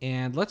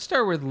 And let's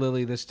start with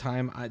Lily this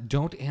time.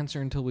 Don't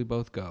answer until we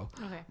both go.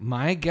 Okay.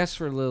 My guess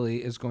for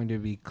Lily is going to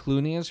be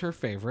Clooney as her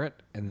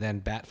favorite, and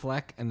then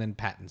Batfleck, and then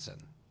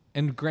Pattinson.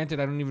 And granted,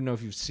 I don't even know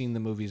if you've seen the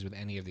movies with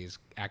any of these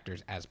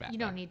actors as Batman. You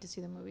don't need to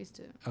see the movies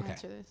to Okay.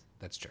 answer this.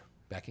 That's true.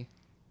 Becky?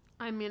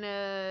 I'm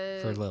gonna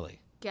For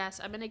Lily. guess.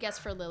 I'm gonna guess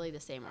for Lily the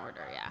same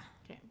order. Yeah.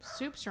 Okay.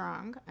 Soup's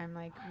wrong. I'm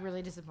like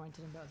really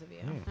disappointed in both of you.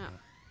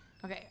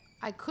 Oh. Okay.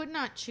 I could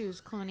not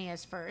choose Clooney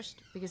as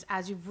first because,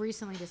 as you've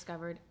recently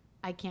discovered,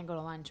 I can't go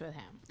to lunch with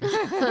him.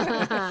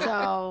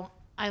 So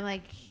I'm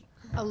like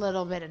a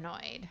little bit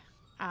annoyed.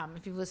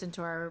 If you've listened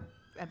to our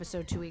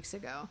episode 2 weeks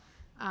ago,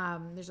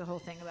 there's a whole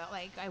thing about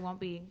like I won't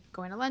be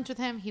going to lunch with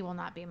him. He will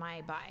not be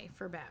my buy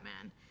for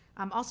Batman.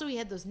 Also, he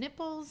had those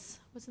nipples.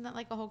 Wasn't that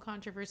like a whole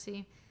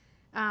controversy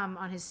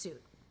on his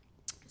suit?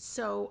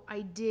 So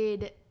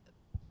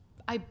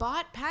I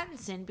bought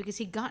Pattinson because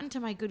he got into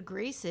my good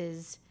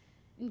graces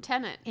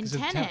Tenet. in 'Cause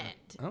of Tenet.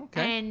 Tenet.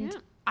 Okay. And Yeah.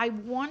 I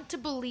want to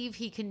believe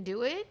he can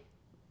do it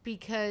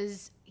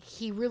because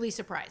he really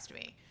surprised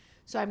me.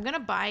 So I'm going to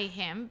buy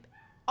him.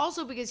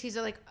 Also because he's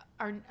like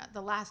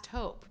the last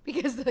hope.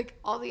 Because like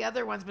all the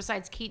other ones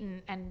besides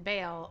Keaton and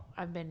Bale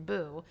have been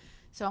boo.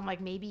 So I'm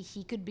like, maybe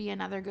he could be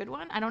another good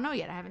one. I don't know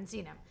yet. I haven't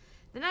seen him.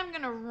 Then I'm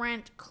going to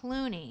rent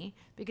Clooney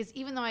because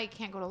even though I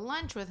can't go to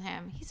lunch with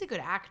him, he's a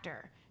good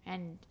actor.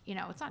 And, you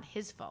know, it's not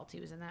his fault he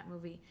was in that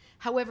movie.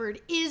 However,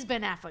 it is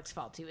Ben Affleck's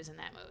fault he was in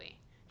that movie.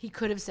 He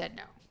could have said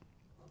no.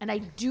 And I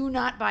do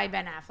not buy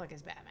Ben Affleck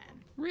as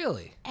Batman.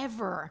 Really?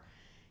 Ever.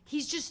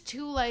 He's just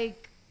too,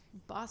 like,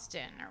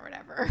 Boston or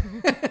whatever.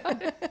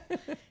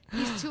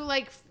 He's too,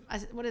 like,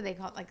 what do they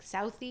call it? Like,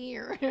 Southie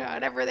or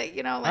whatever they,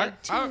 you know,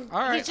 like, too. all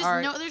right, he's just all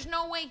right. there's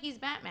no way he's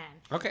Batman.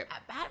 Okay.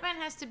 Batman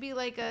has to be,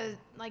 like, a,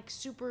 like,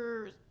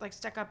 super, like,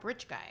 stuck-up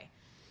rich guy.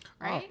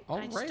 Right? all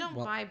I just right, don't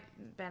well- buy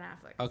Ben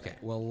Affleck. Okay,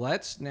 well,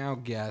 let's now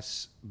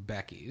guess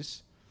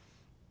Becky's.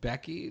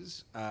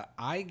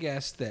 I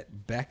guess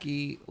that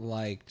Becky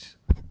liked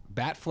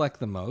Batfleck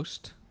the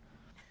most,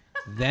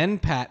 then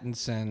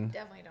Pattinson,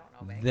 Definitely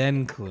don't know Meg.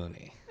 then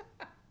Clooney.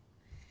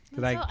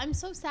 I'm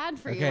so sad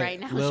for you right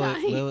now, Shai.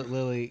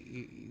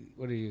 Lily,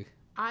 what are you?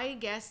 I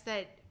guess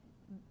that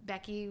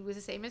Becky was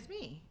the same as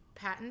me.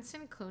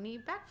 Pattinson, Clooney,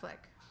 Batfleck.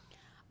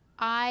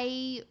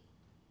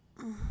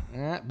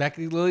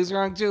 Becky, Lily's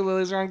wrong too.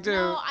 Lily's wrong too.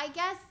 No,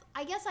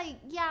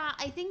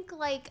 I think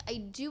like I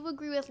do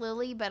agree with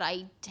Lily, but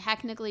I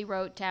technically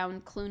wrote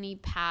down Clooney,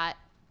 Pat,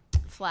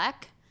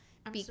 Fleck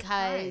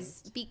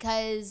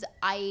because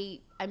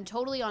I'm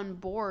totally on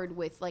board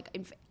with like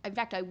in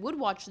fact I would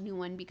watch the new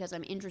one because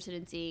I'm interested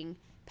in seeing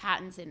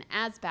Pattinson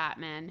as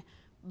Batman,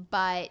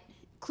 but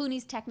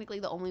Clooney's technically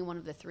the only one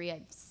of the three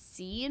I've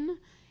seen,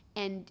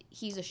 and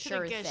he's a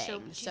sure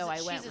thing. So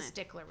I went She's a with.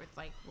 stickler with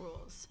like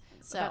rules.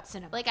 So, about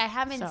cinema. like, I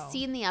haven't So-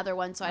 seen the other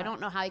one, so I don't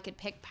know how I could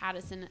pick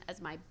Pattinson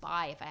as my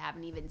buy if I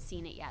haven't even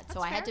seen it yet.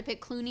 So I had to pick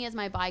Clooney as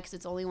my buy because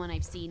it's the only one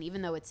I've seen,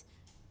 even though it's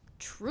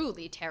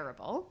truly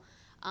terrible.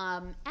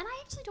 And I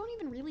actually don't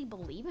even really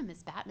believe him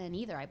as Batman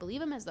either. I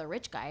believe him as the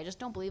rich guy. I just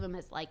don't believe him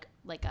as like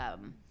a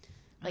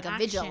action.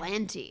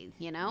 vigilante,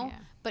 you know. Yeah.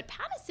 But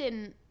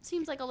Pattinson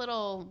seems like a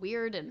little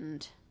weird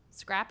and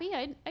scrappy.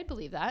 I'd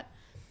believe that.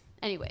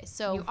 Anyway,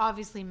 so You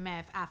obviously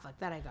met Affleck.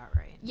 That I got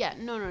right. yeah,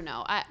 no. The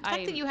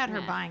fact that you had her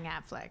buying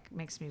Affleck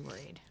makes me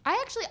worried.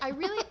 I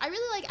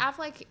really like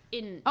Affleck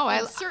in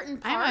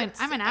certain I'm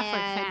parts. an Affleck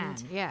and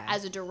fan, yeah.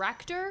 As a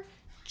director,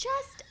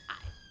 I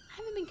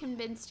haven't been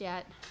convinced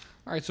yet.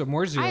 All right, so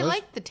more zeros. I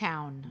like The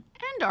Town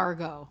and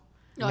Argo,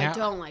 No, Now- I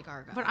don't like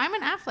Argo. but I'm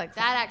an Affleck fan.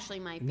 That actually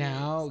might be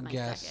now my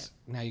guess. second.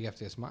 Now you have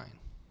to guess mine.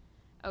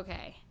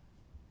 Okay.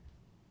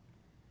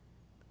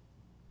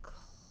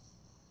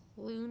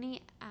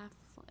 Clooney,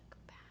 Affleck,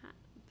 Pat.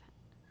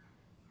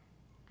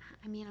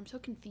 I mean, I'm so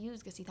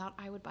confused because he thought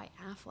I would buy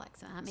Affleck,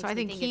 so that makes So I me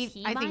think think he,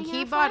 is I think buying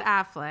he Affleck? bought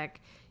Affleck.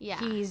 Yeah.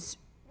 He's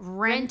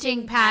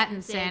renting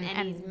Pattinson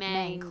and he's Meg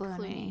marrying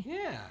Clooney.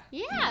 Yeah.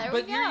 Yeah, there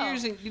But we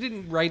go. you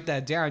didn't write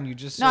that down. You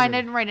just No, sort I of-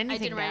 didn't write I anything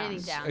didn't write down.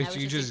 anything down. So That was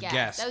you just a just guess.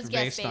 guessed That was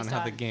guess based on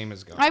how the game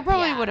is going. I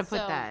probably Yeah, would have put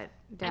so- that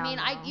down. I mean,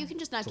 though. you can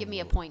just not give me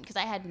a point because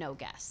I had no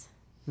guess.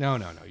 No.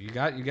 You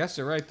guessed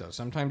it right though.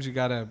 Sometimes you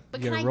gotta But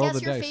you can gotta I roll guess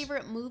the your dice.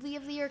 favorite movie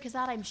of the year? Because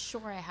that I'm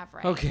sure I have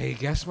right. Okay,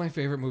 guess my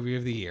favorite movie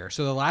of the year.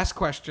 So the last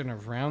question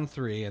of round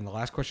 3 and the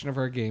last question of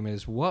our game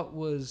is: what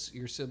was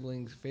your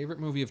siblings' favorite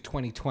movie of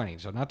 2020?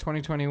 So not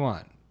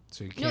 2021.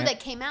 So you can't. No, that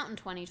came out in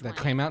 2020.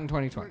 that came out in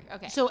 2020.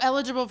 Okay. So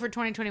eligible for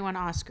 2021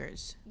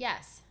 Oscars.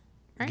 Yes.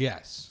 Right?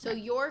 Yes. So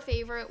your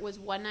favorite was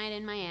One Night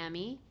in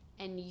Miami,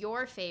 and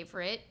your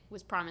favorite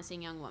was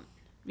Promising Young Woman.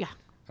 Yeah.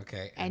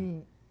 Okay.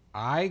 And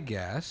I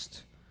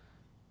guessed.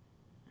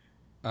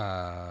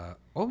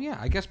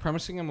 I guessed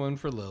Promising Young Woman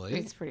for Lily,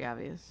 it's pretty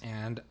obvious.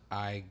 and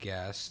I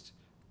guessed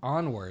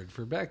Onward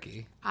for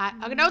Becky.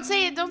 Okay, don't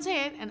say it. Don't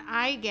say it. And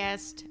I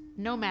guessed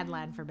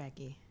Nomadland for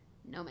Becky.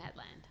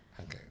 Nomadland.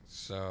 Okay,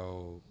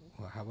 so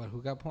how about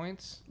who got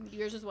points?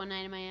 Yours was One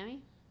Night in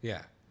Miami?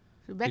 Yeah.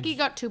 So Becky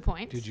got 2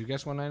 points. Did you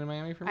guess One Night in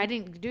Miami for me? I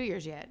didn't do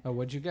yours yet. Oh,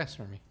 what'd you guess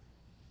for me?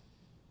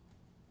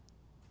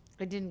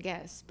 I didn't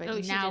guess, but Oh,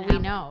 she now didn't we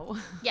have know.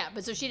 Yeah,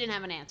 but so she didn't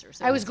have an answer.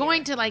 So I it was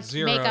going to like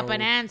Zero. make up an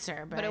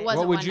answer, but But it I- wasn't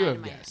What would One you Night have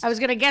in Miami. guessed? I was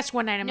gonna guess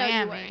One Night in No, you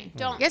Miami. weren't.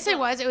 Don't. Yes, it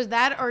was. It was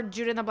that or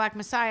Judas and the Black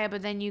Messiah.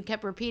 But then you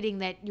kept repeating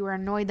that you were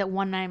annoyed that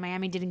One Night in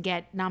Miami didn't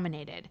get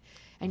nominated,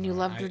 and you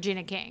loved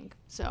Regina King.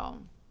 So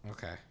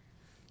Okay.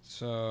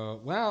 So,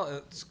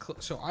 well,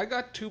 so I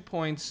got 2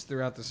 points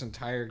throughout this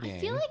entire game. I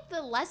feel like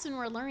the lesson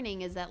we're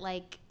learning is that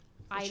like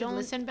I should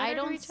listen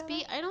better to each other?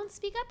 I don't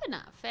speak up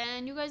enough,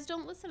 and you guys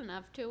don't listen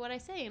enough to what I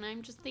say, and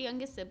I'm just the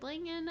youngest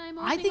sibling, and I'm.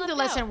 always I being think the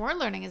left lesson out. we're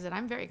learning is that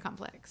I'm very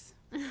complex,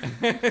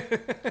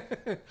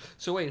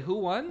 So wait, who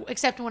won?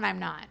 except when I'm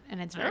not,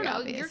 and it's I very don't know.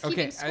 obvious. You're Okay.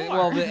 keeping score.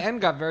 Well, the end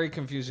got very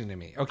confusing to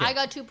me. Okay. I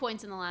got 2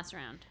 points in the last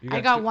round. You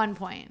I got two- 1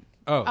 point.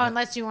 Oh.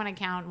 Unless you want to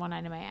count One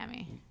Night in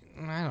Miami.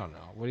 I don't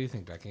know. What do you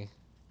think, Becky?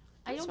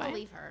 I don't fine.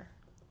 believe her.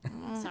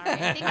 Sorry, I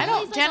think I don't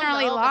Lily's, like,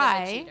 generally a little bit of a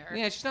lie. cheater.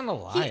 Yeah, she's not a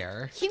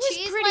liar. He was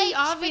She's pretty like,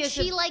 obvious.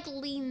 But she like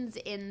leans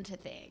into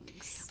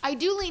things. I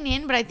do lean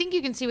in, but I think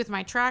you can see with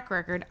my track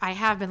record, I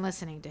have been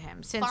listening to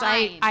him since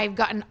Fine. I've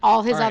gotten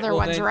all his All right, other well,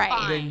 ones then,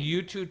 right. Then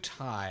you two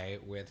tie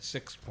with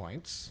 6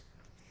 points.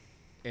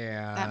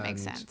 And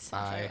makes sense.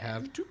 I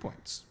have 2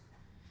 points.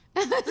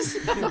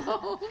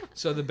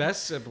 So the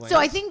best siblings So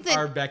I think that-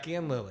 are Becky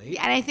and Lily.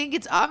 And I think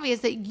it's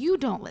obvious that you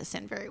don't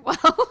listen very well.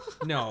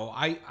 No,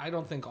 I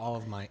don't think all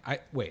of my...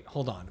 Wait,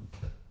 hold on.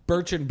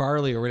 Birch and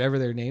Barley or whatever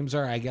their names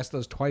are, I guess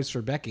those twice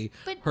for Becky.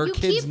 But Her you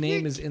kid's keep- name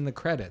you're- is in the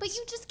credits. But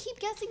you just keep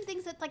guessing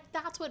things that like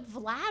that's what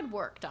Vlad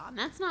worked on.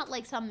 That's not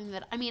like something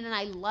that I mean, and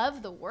I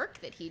love the work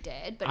that he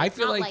did, but I it's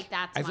feel not like,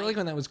 that's I feel my- like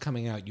when that was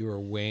coming out, you were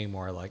way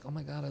more like, "Oh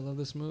my god, I love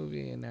this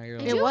movie," and now you're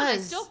I like, do, and I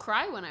was. still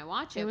cry when I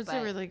watch it. It was but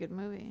a really good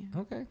movie.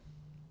 "Okay."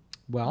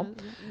 Well,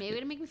 maybe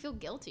it'll make me feel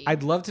guilty.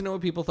 I'd love to know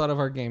what people thought of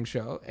our game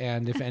show,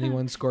 and if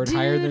anyone scored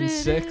higher than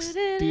 6,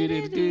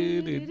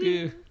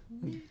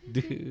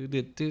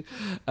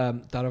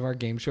 thought of our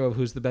game show of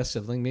who's the best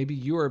sibling. Maybe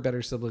you are a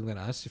better sibling than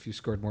us. If you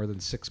scored more than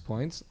 6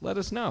 points, let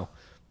us know.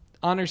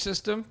 Honor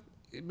system,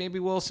 maybe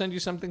we'll send you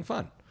something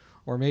fun.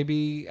 or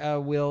maybe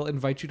we'll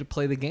invite you to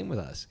play the game with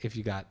us if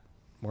you got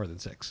more than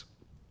 6.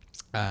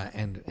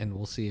 And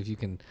we'll see if you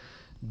can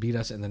beat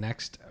us in the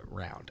next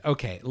round.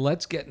 Okay,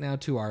 let's get now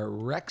to our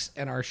recs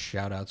and our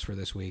shout-outs for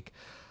this week.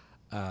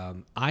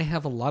 I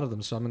have a lot of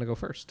them, so I'm going to go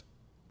first.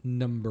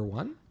 Number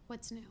 1.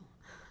 What's new?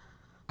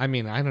 I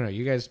mean, I don't know.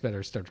 You guys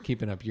better start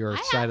keeping up your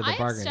side of the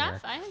bargain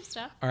here. I have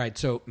stuff. All right,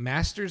 so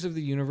Masters of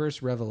the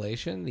Universe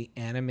Revelation, the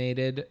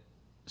animated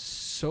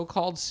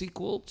so-called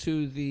sequel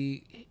to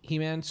the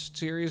He-Man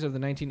series of the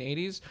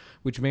 1980s,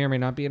 which may or may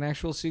not be an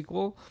actual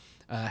sequel,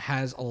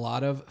 has a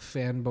lot of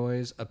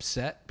fanboys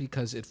upset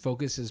because it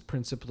focuses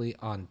principally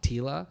on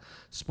Teela.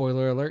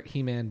 Spoiler alert,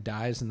 He-Man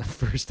dies in the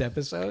first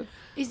episode.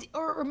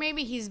 Or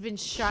maybe he's been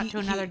shot to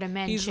another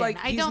dimension. He's like,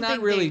 I he's don't not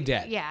think really they-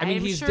 dead. Yeah, I mean,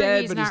 I'm he's sure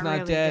dead, but he's not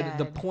really dead.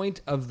 The point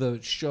of the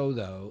show,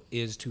 though,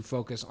 is to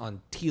focus on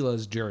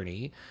Teela's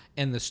journey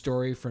and the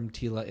story from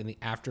Teela in the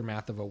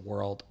aftermath of a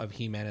world of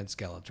He-Man and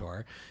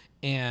Skeletor.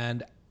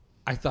 And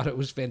I thought it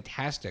was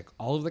fantastic.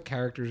 All of the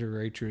characters are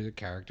very true to the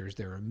characters.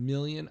 There are a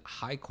million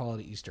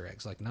high-quality Easter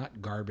eggs, like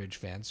not garbage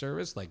fan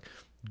service, like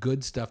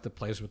good stuff that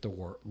plays with the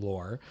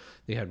lore.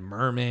 They had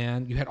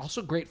Merman. You had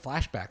also great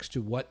flashbacks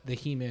to what the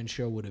He-Man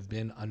show would have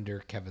been under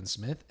Kevin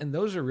Smith, and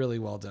those are really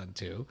well done,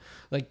 too.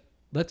 Like,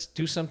 let's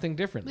do something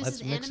different. This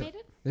Let's is mix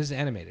animated? it. This is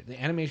animated.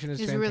 The animation is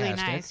It's fantastic. really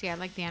nice. Yeah, I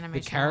like the The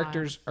animation.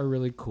 characters are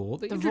really cool.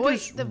 They a lot.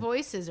 introduced The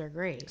voices are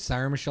great.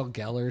 Sarah Michelle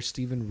Gellar,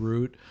 Stephen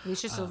Root.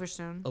 Alicia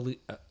Silverstone.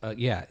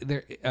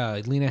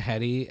 Lena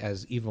Headey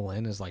as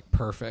Evelyn is like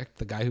perfect.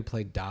 The guy who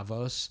played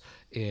Davos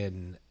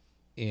in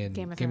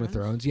Game of Game of Thrones.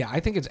 Thrones. Yeah, I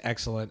think it's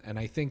excellent, and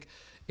I think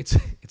it's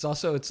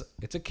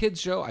a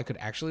kids show. I could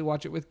actually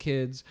watch it with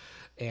kids,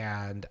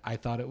 and I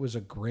thought it was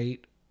a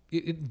great.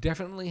 It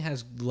definitely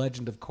has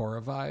Legend of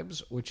Korra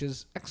vibes, which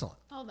is excellent.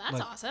 Oh, that's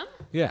awesome.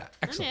 Yeah,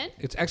 excellent. in.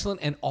 It's excellent,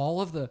 and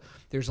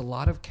there's a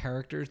lot of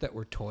characters that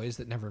were toys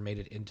that never made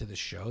it into the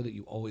show that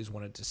you always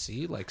wanted to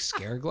see, like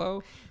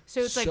Scareglow.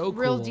 So it's like real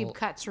cool. deep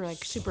cuts for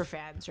like super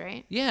fans,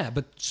 right? Yeah,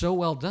 but so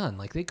well done.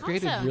 Like they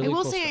created Awesome. really. I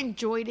will cool say I stuff.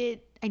 enjoyed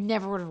it. I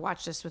never would have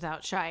watched this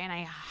without Shy, and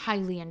I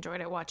highly enjoyed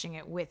it watching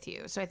it with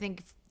you. So I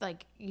think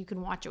like you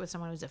can watch it with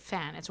someone who's a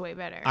fan. It's way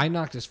better. I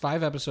knocked us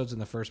 5 episodes in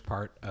the first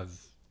part of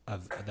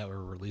that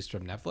were released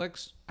from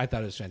Netflix. I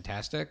thought it was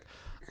fantastic.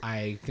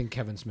 I think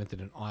Kevin Smith did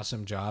an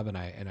awesome job, and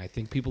I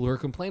think people who are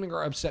complaining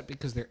are upset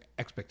because their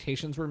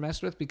expectations were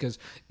messed with, because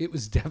it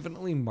was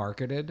definitely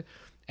marketed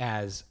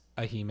as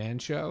a He-Man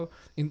show,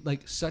 in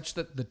like such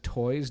that the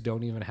toys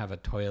don't even have a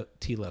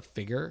Teela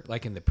figure.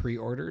 Like in the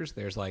pre-orders,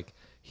 there's like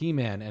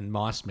He-Man and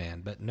Moss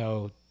Man, but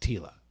no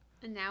Teela.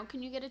 And now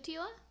can you get a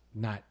Teela?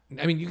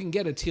 I mean, you can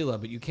get a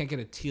Teela, but you can't get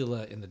a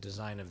Teela in the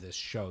design of this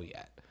show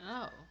yet.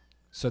 Oh.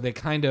 So they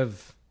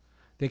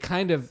They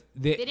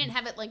didn't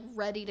have it like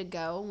ready to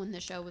go when the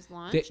show was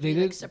launched. They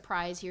Like, did-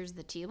 surprise, here's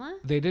the Teela.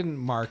 they didn't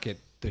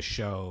market the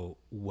show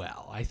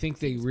well. I think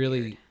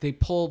they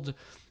pulled,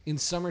 in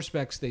some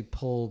respects, they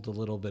pulled a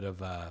little bit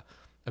of a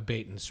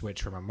bait and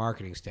switch from a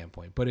marketing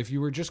standpoint. But if you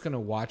were just going to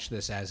watch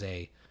this as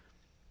a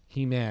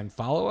He-Man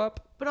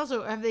follow-up, But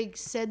also, have they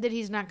said that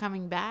he's not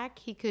coming back?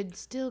 He could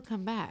still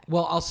come back.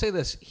 well, I'll say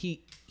this: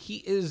 he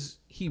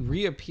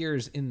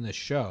reappears in the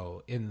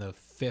show in the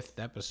 5th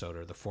episode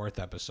or the 4th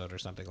episode or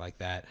something like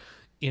that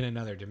in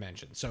another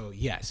dimension. So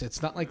yes,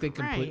 it's not like they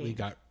completely Right.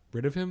 got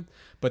rid of him,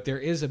 but there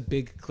is a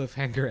big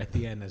cliffhanger at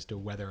the end as to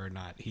whether or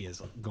not he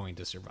is going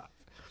to survive.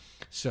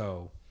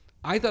 So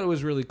I thought it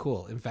was really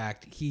cool. In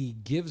fact, he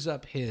gives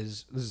up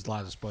this is a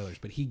lot of spoilers,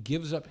 but he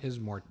gives up his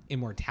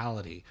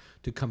immortality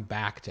to come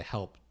back to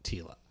help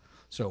Teela.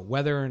 So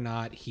whether or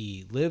not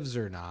he lives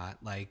or not,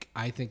 like,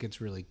 I think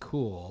it's really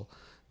cool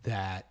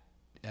that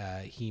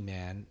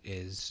He-Man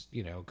is,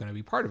 going to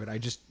be part of it. I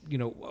just,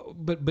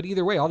 but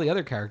either way, all the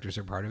other characters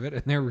are part of it,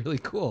 and they're really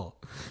cool.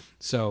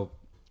 So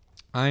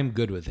I'm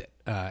good with it,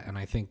 and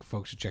I think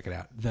folks should check it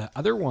out. The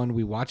other one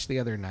we watched the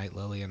other night,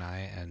 Lily and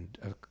I and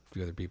a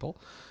few other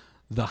people,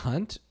 The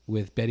Hunt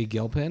with Betty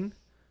Gilpin.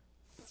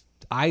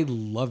 I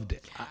loved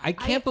it. I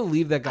can't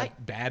believe that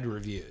got bad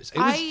reviews.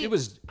 It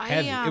was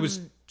heavy. It was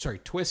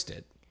twisted.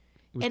 It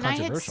was And I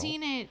controversial. had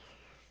seen it,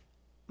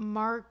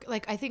 Mark,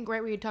 like I think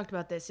right where you talked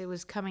about this, it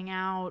was coming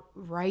out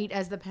right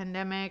as the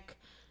pandemic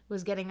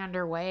was getting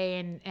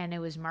underway, and it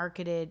was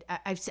marketed.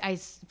 I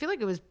feel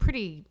like it was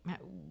pretty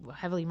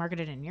heavily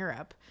marketed in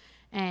Europe,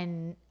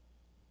 and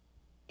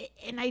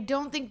I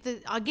don't think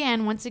that,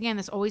 once again,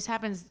 this always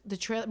happens. The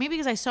trailer, maybe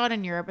because I saw it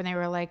in Europe and they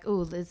were like,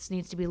 "Oh, this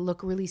needs to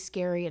look really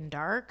scary and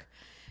dark,"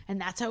 and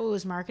that's how it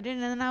was marketed.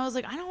 And then I was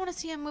like, I don't want to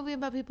see a movie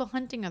about people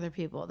hunting other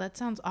people. That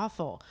sounds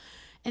awful.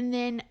 And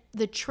then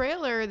the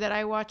trailer that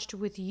I watched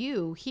with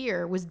you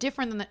here was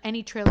different than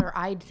any trailer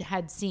I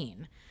had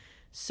seen.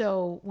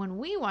 So when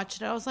we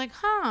watched it, I was like,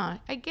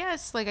 I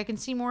guess like I can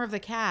see more of the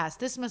cast.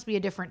 This must be a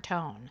different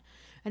tone.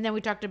 And then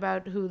we talked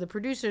about who the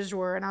producers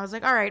were, and I was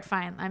like, all right,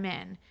 fine, I'm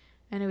in.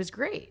 And it was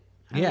great.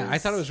 I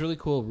thought it was really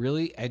cool.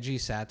 Really edgy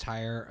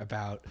satire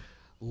about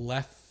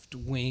left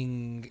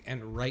wing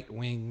and right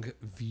wing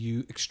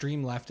view,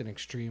 extreme left and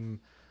extreme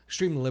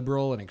extreme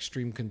liberal and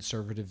extreme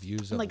conservative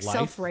views of like life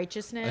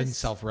self-righteousness. and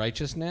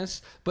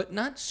self-righteousness, but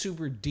not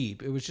super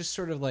deep. It was just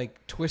sort of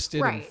like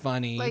twisted and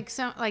funny.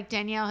 Like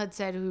Danielle had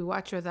said, who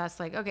watched with us,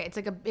 like, okay,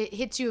 it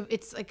hits you.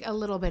 It's like a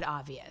little bit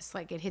obvious.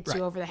 Like it hits you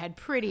over the head,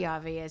 pretty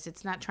obvious.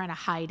 It's not trying to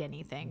hide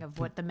anything of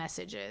what the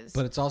message is.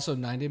 But it's also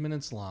 90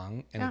 minutes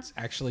long, and it's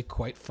actually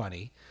quite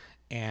funny.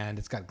 And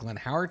it's got Glenn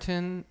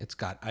Howerton, it's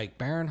got Ike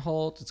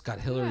Barinholtz, it's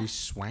got Hilary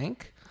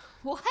Swank.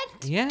 What?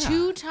 Yeah.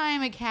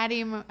 2-time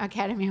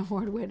Academy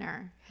Award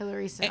winner,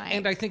 Hilary Swank.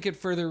 And I think it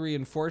further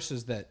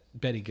reinforces that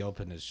Betty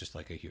Gilpin is just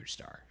like a huge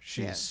star.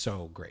 She's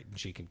so great, and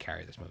she can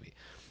carry this movie.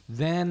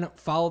 Then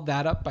followed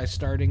that up by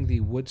starting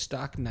the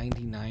Woodstock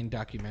 99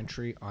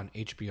 documentary on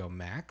HBO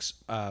Max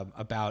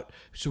about.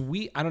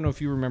 I don't know if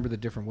you remember the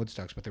different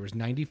Woodstocks, but there was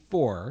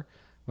 94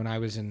 when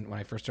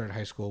I first started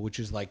high school, which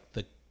is like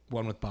the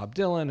one with Bob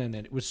Dylan, and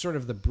it was sort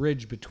of the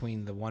bridge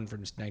between the one from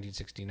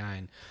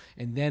 1969.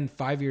 And then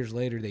 5 years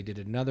later, they did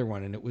another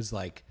one, and it was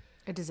like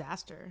a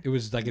disaster. It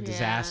was like a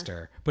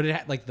disaster, but it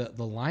had like the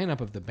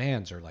lineup of the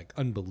bands are like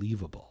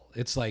unbelievable.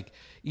 It's like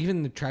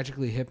even the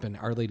Tragically Hip and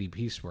Our Lady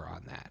Peace were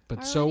on that,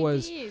 but so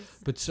was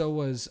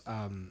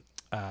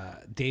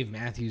Dave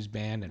Matthews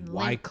Band and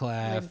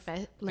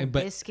Wyclef, Limp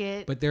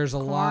Bizkit. But there's a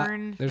lot.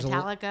 There's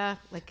Metallica.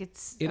 Like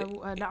it's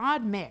an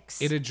odd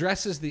mix. It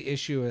addresses the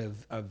issue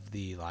of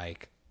the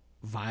like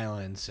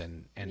violence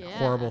and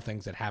horrible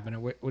things that happen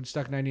at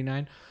Woodstock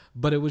 99,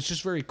 but it was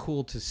just very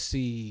cool to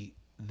see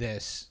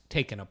this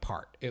taken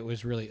apart. It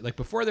was really like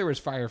before there was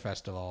Fire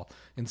Festival,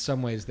 in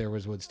some ways there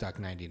was Woodstock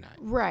 99.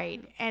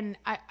 Right. And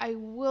I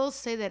will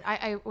say that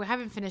I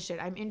haven't finished it.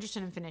 I'm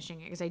interested in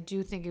finishing it because I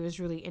do think it was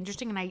really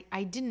interesting, and I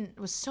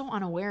was so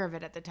unaware of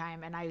it at the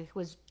time, and I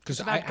was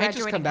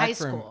graduating high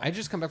school. I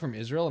just come back from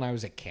Israel, and I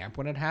was at camp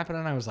when it happened,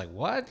 and I was like,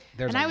 what?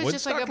 And I was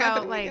just like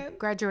about like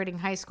graduating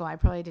high school. I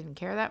probably didn't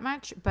care that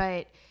much,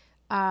 but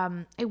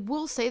I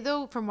will say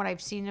though, from what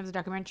I've seen of the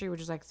documentary, which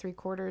is like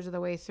 3/4 of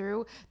the way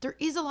through, there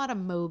is a lot of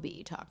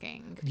Moby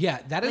talking. Yeah,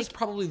 that is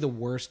probably the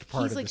worst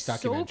part of this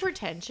documentary. He's like so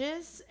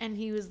pretentious, and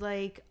he was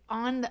like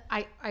on the.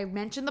 I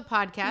mentioned the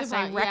podcast.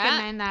 I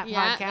recommend that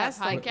podcast.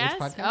 That podcast.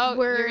 Podcast?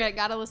 Oh, you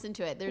gotta listen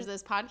to it. There's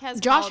this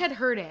podcast. Josh had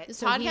heard it.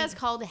 This podcast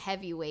called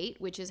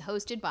Heavyweight, which is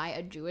hosted by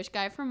a Jewish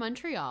guy from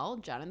Montreal,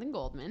 Jonathan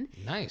Goldman.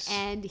 Nice.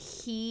 And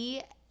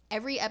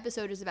every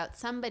episode is about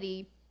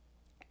somebody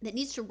that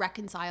needs to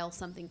reconcile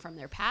something from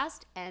their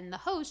past, and the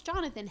host,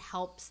 Jonathan,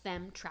 helps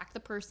them track the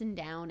person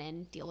down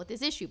and deal with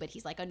this issue. But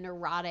he's like a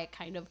neurotic,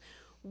 kind of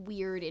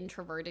weird,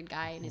 introverted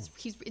guy, and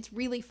it's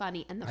really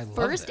funny. And the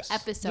first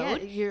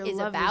episode is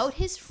about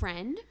his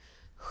friend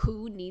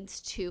who needs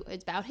to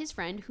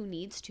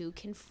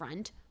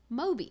confront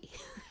Moby.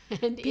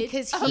 And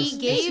because he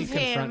gave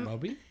him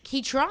Moby?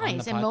 He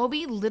tries, and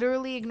Moby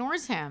literally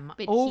ignores him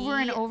over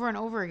and over and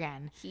over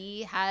again.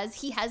 He has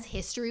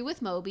history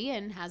with Moby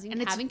and having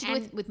to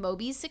do with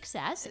Moby's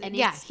success. And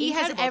he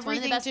has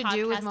everything to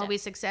do with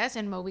Moby's success,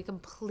 and Moby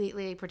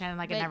completely pretended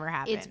like it never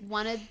happened. It's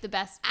one of the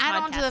best. Add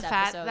on to the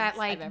fact that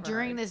like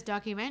during this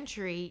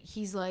documentary,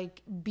 he's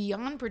like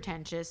beyond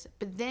pretentious,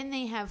 but then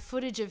they have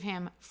footage of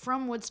him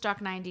from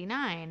Woodstock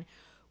 99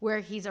 where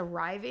he's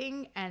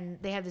arriving, and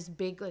they have this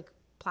big like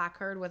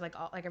placard with like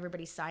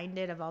everybody signed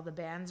it of all the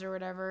bands or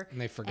whatever, and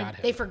they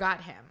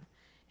forgot him,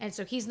 and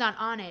so he's not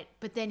on it.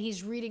 But then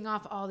he's reading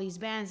off all these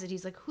bands that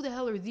he's like, who the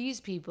hell are these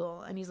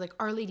people? And he's like,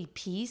 Our Lady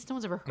Peace. No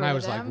one's ever heard of them. And I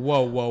was like,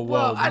 whoa,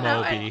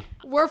 Moby.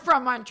 We're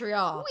from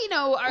Montreal. We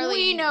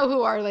know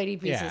who Our Lady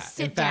Peace is.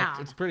 Sit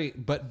down. It's pretty.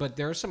 But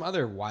there are some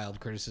other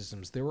wild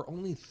criticisms. There were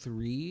only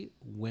 3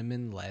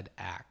 women-led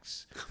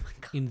acts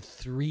in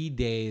 3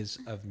 days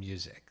of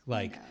music.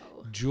 Like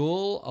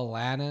Jewel,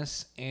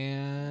 Alanis,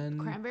 and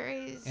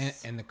Cranberries,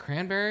 and the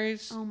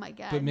Cranberries. Oh my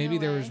god! But maybe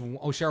there was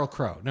Sheryl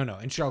Crow. No,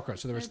 and Sheryl Crow.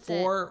 So there was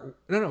 4.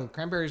 No,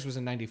 Cranberries was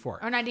in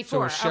 94. Oh,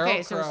 94. So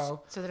Sheryl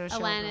Crow. So there was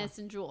Alanis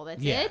and Jewel.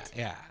 That's it.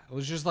 Yeah, it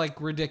was just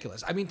like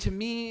ridiculous. I mean, to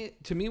me,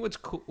 what's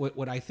cool,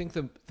 what I think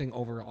the thing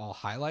overall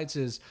highlights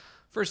is,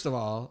 first of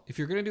all, if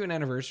you're going to do an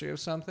anniversary of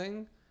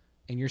something,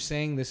 and you're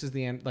saying this is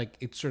the end, like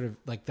it's sort of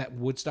like that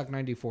Woodstock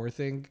 94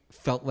 thing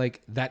felt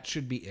like that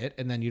should be it,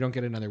 and then you don't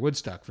get another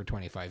Woodstock for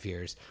 25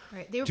 years.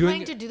 Right. They were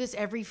planning to do this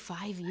every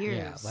 5 years.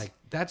 Yeah, like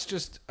that's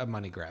just a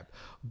money grab.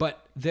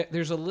 But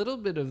there's a little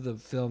bit of the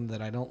film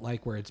that I don't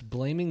like where it's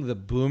blaming the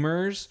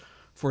boomers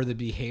for the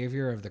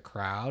behavior of the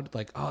crowd.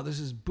 Like, oh, this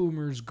is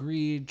boomers'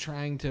 greed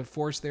trying to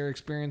force their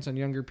experience on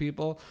younger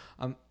people.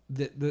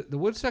 The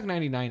Woodstock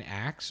 99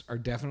 acts are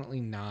definitely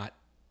not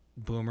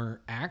boomer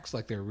acts.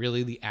 Like they're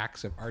really the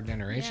acts of our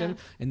generation,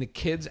 and the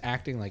kids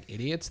acting like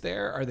idiots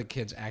there are the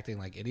kids acting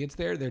like idiots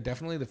there. They're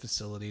definitely the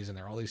facilities, and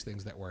there are all these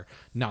things that were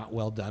not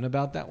well done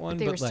about that one,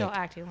 but they were still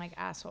acting like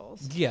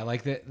assholes. Yeah,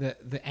 like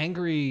the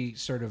angry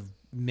sort of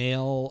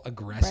male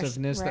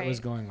aggressiveness that was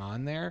going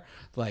on there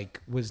like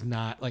was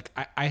not like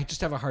I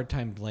just have a hard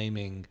time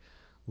blaming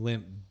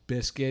Limp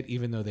Bizkit,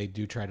 even though they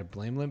do try to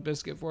blame Limp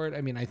Bizkit for it.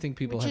 I mean, I think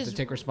people have to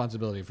take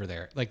responsibility for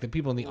the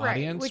people in the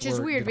audience, which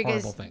is weird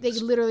because they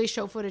literally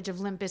show footage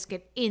of Limp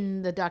Bizkit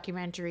in the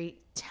documentary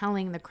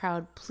telling the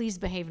crowd, please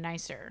behave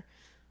nicer.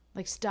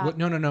 Like stop. What,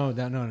 no,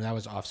 that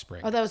was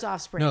Offspring. Oh, that was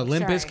Offspring. No,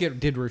 Limp Sorry. Bizkit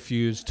did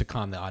refuse to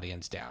calm the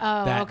audience down.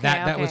 Oh,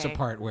 that was a okay.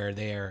 part where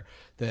they're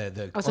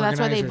the Oh, so that's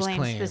why they organizers blame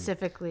claim,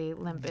 specifically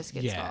Limp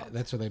Bizkit's yeah, fault.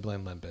 that's why they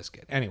blame Limp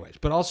Bizkit. Anyways,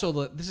 but also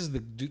this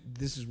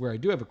is where I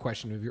do have a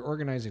question. If you're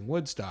organizing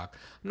Woodstock,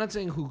 I'm not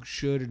saying who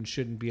should and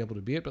shouldn't be able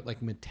to be it, but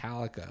like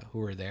Metallica,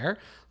 who are there,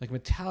 like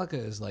Metallica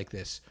is like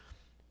this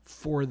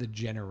for the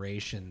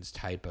generations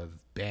type of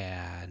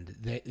band.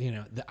 They,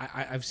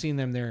 I've seen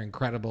them; they're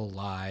incredible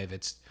live.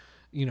 It's,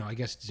 I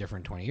guess it's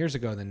different 20 years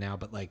ago than now,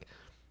 but like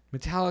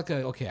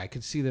Metallica, okay, I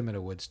could see them at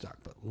a Woodstock,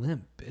 but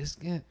Limp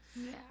Bizkit.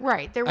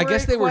 Right. There were I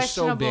guess they were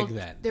so questionable- big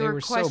then. They were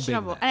so big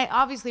questionable. then. And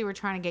obviously we're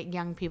trying to get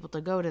young people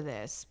to go to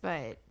this,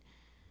 but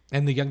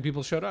And the young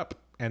people showed up,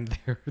 and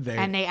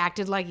they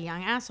acted like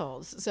young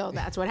assholes. So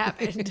that's what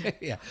happened.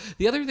 yeah.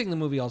 The other thing the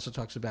movie also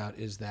talks about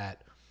is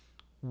that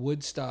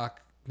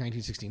Woodstock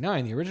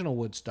 1969, the original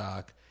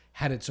Woodstock,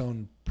 had its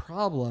own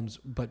problems,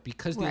 but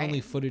because the Right. only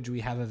footage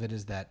we have of it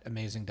is that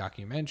amazing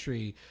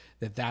documentary,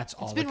 that's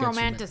all It's been that gets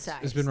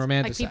romanticized. It's been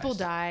romanticized. Like people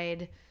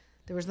died.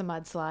 There was the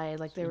mudslide.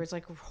 Like there was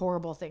like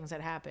horrible things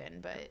that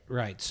happened. But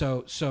Right.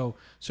 So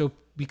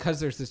because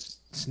there's this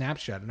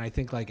snapshot, and I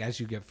think like as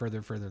you get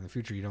further in the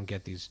future, you don't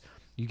get these.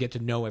 You get to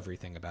know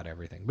everything about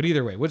everything. But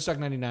either way, Woodstock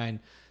 99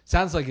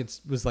 sounds like it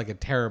was like a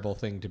terrible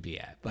thing to be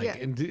at. Like, Yeah.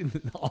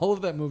 and all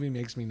of that movie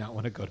makes me not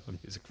want to go to a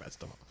music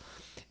festival.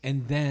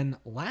 And then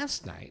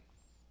last night,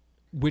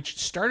 which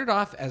started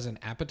off as an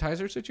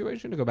appetizer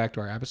situation, to go back to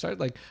our episode,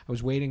 like I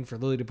was waiting for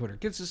Lily to put her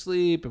kids to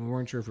sleep, and we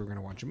weren't sure if we were going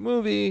to watch a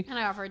movie. And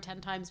I offered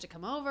 10 times to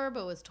come over,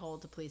 but was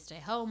told to please stay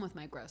home with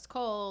my gross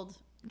cold.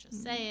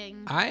 Just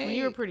saying.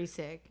 you were pretty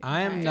sick.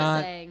 I am Just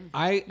not. saying.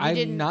 I'm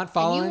didn't- not And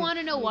following. you want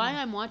to know why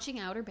I'm watching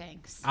Outer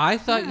Banks? I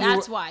thought you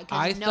That's were, why,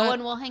 I because no thought-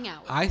 one will hang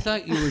out with I me.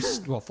 thought you were.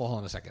 Well, hold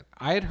on a second.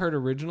 I had heard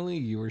originally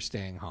you were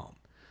staying home.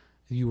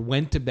 You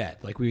went to bed.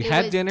 Like we It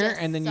had was dinner,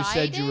 and then you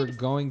said you were decided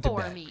going to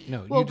for bed. me.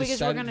 No, Well, you because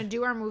decided, we're gonna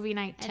do our movie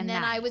night tonight. And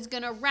then I was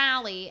going to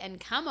rally and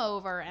come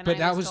over, and But I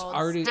that was was told,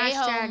 already- stay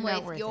Hashtag home not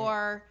with worth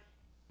your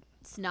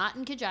snot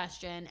and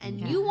congestion. And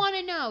Yeah. you want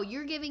to know,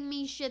 you're giving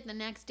me shit the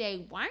next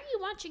day. Why are you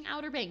watching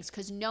Outer Banks?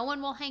 Because no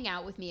one will hang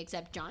out with me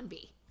except John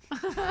B.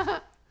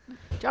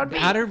 John B.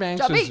 Outer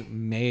Banks John was B.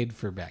 made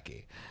for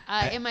Becky,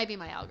 It might be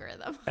my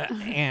algorithm.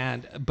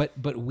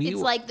 but we. It's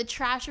like the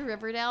trash of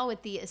Riverdale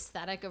with the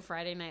aesthetic of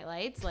Friday Night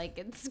Lights. Like,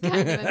 it's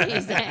kind of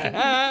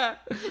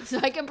amazing. So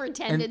I can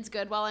pretend it's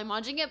good while I'm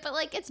watching it, but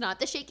like, it's not.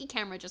 The shaky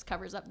camera just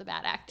covers up the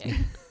bad acting.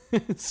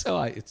 it's So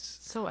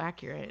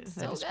accurate.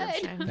 So that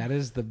good. description. that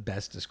is the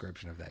best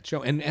description of that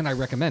show, and I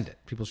recommend it.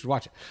 People should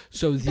watch it.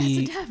 So That's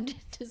the adapted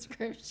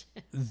description.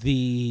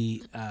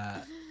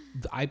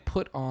 I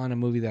put on a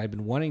movie that I've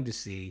been wanting to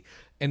see,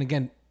 and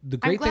again, the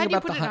I'm great thing glad you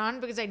about put the it hunt. on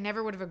because I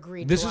never would have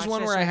agreed. This to is watch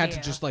one this where I had with to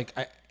you. just like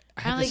I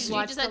I had only to see.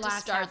 watched just the had to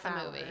last start half the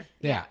hour. movie.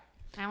 Yeah.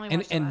 I only And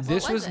watched the and last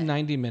this What was was it?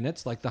 90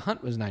 minutes, like the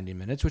hunt was 90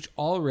 minutes, which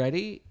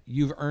already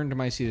you've earned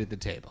my seat at the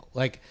table.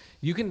 Like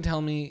you can tell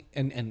me,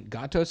 and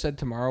Gato said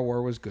Tomorrow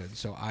War was good,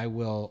 so I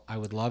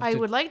would love I to.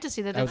 would like to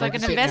see that. I would That's like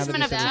like to an see it now that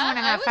investment of you two said and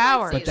a that. I half would like to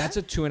hours. see but that's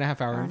a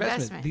 2.5 hour Or investment.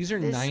 investment. These are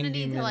This- 90 We're gonna need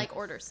minutes. to like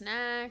order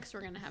snacks.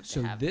 We're gonna have to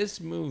So have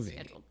this movie,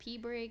 scheduled pee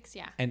breaks.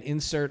 Yeah. and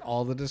insert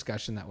all the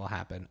discussion that will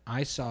happen.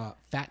 I saw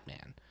Fat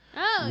Man,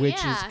 Oh, which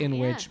yeah, is in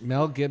yeah. which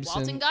Mel Gibson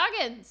Walton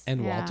Goggins.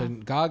 and Yeah. Walton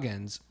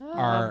Goggins Love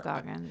are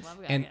Goggins. Love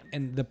and Goggins.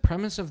 and the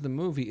premise of the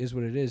movie is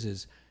what it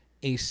is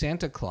a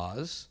Santa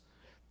Claus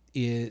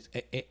is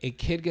a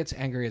kid gets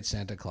angry at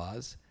Santa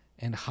Claus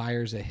and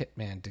hires a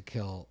hitman to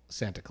kill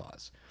Santa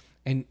Claus,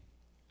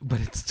 but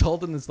it's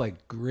told in this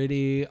like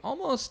gritty,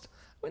 almost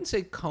I wouldn't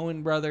say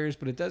Coen Brothers,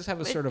 but it does have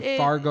a sort of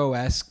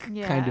Fargo-esque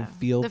kind of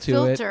feel the to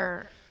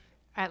filter,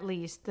 at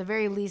least, the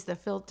very least, the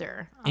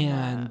filter. on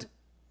and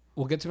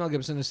we'll get to Mel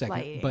Gibson in a second.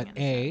 lighting But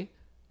and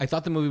I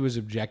thought the movie was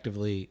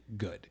objectively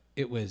good.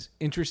 It was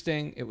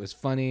interesting. It was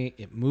funny.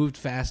 It moved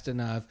fast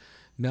enough.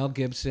 Mel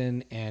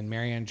Gibson and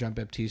Marianne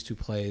Jean-Baptiste, who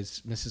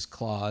plays Mrs.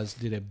 Claus,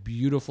 did a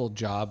beautiful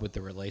job with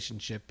the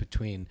relationship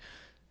between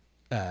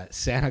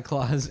Santa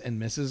Claus and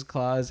Mrs.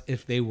 Claus,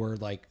 if they were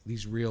like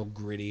these real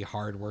gritty,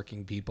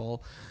 hardworking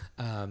people.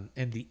 And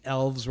the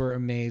elves were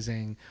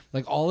amazing.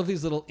 Like all of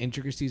these little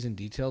intricacies and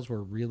details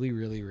were really,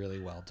 really, really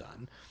well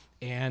done.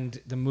 And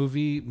the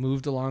movie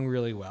moved along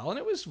really well. And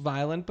it was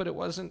violent, but it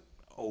wasn't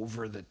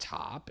over the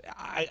top.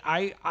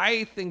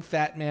 I think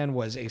Fat Man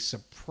was a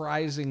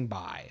surprising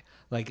buy.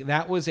 Like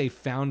that was a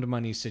found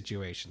money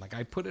situation. Like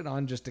I put it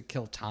on just to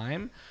kill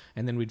time,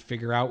 and then we'd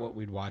figure out what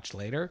we'd watch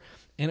later.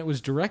 And it was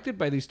directed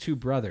by these two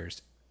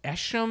brothers,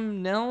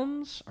 Eshem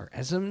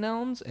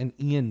Nelms and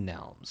Ian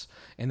Nelms.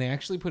 And they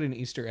actually put an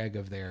Easter egg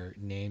of their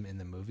name in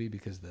the movie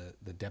because the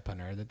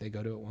dépanneur that they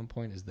go to at one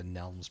point is the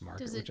Nelms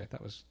Market, which I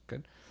thought was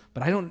good.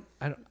 But I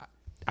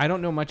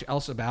don't know much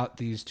else about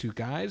these two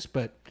guys,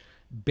 but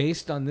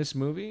based on this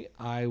movie,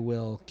 I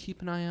will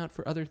keep an eye out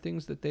for other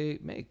things that they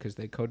make because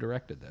they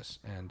co-directed this.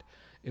 And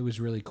it was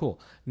really cool.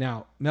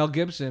 Now, Mel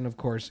Gibson, of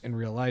course, in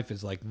real life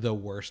is like the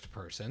worst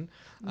person,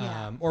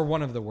 or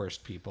one of the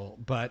worst people.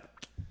 But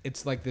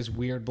it's like this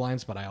weird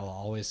blind spot I'll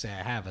always say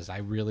I have is I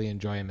really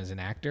enjoy him as an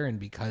actor, and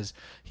because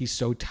he's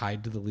so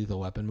tied to the Lethal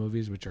Weapon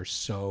movies, which are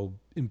so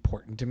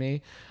important to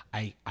me,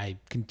 I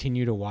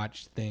continue to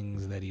watch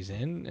things that he's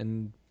in,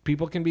 and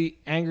people can be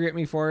angry at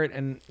me for it,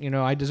 and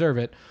I deserve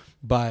it.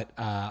 But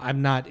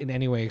I'm not in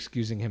any way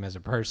excusing him as a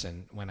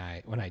person when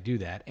I do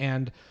that.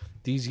 And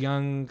these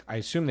young, I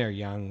assume they're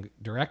young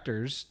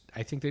directors,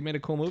 I think they made a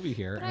cool movie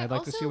here, and I'd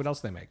like to see what else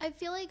they make. I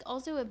feel like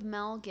also if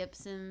Mel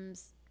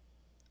Gibson's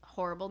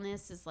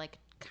horribleness is like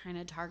kind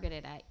of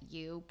targeted at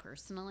you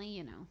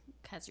personally,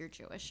 because you're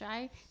Jewish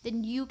shy,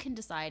 then you can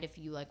decide if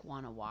you like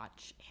want to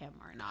watch him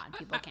or not.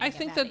 People can't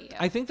get mad at you.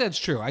 I think that's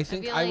true. I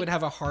think I would like-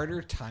 have a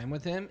harder time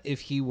with him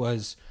if he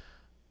was.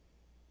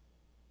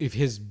 If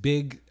his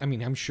big,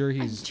 I'm sure he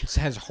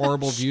has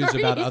horrible views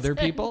about other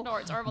people,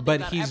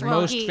 but he's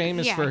most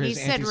famous for his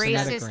he said anti-Semitic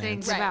racist rants.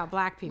 things Right. about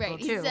black people Right.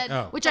 He too,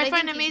 said- which but I I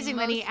find think he's amazing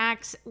that he most-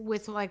 acts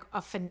with like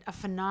a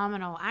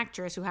phenomenal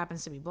actress who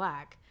happens to be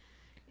black,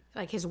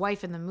 like his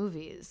wife in the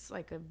movies,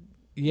 like an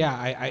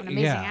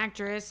amazing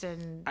actress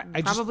and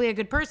I just- probably a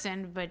good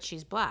person, but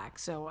she's black.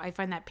 So I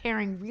find that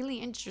pairing really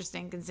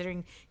interesting,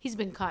 considering he's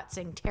been caught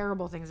saying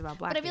terrible things about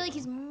black But I feel people. like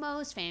he's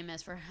most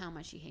famous for how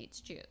much he hates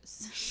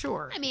Jews.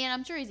 Sure. I mean,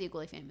 I'm sure he's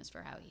equally famous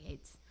for how he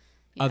hates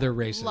Other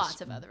races.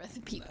 lots of other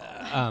people.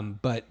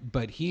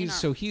 But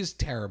he's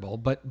terrible.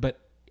 But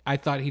I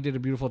thought he did a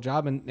beautiful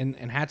job, and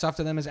hats off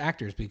to them as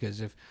actors, because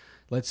if,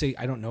 let's say,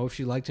 I don't know if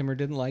she liked him or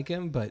didn't like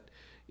him, but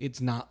it's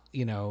not,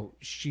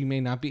 she may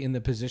not be in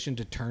the position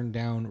to turn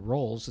down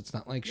roles. It's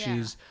not like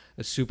she's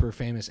a super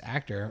famous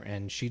actor,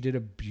 and she did a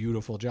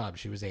beautiful job.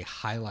 She was a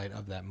highlight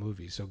of that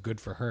movie. So good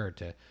for her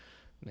to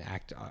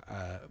act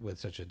with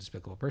such a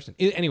despicable person.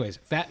 Anyways,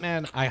 Fat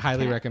Man, I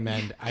highly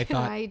recommend. Can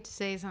I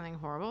say something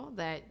horrible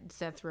that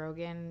Seth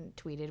Rogen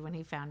tweeted when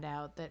he found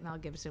out that Mel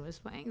Gibson was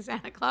playing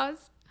Santa Claus?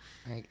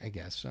 I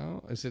guess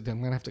so. Is it?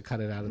 I'm gonna have to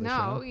cut it out of the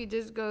show. No, he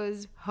just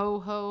goes ho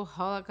ho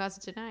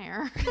Holocaust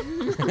denier.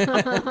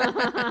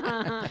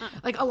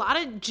 Like a lot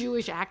of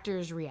Jewish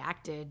actors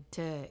reacted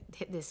to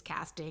this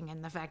casting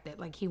and the fact that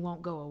like he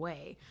won't go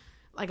away.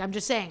 Like I'm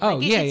just saying. Oh,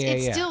 like, yeah,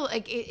 it's yeah. still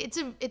like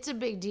it's a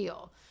big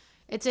deal.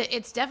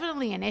 It's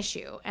definitely an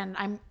issue, and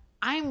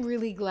I'm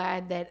really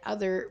glad that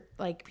other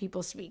like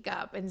people speak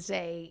up and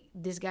say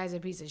this guy's a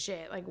piece of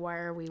shit. Like why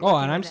are we? Oh,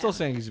 and I'm still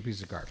saying he's a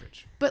piece of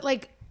garbage. But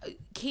like,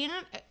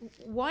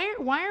 why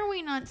are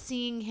we not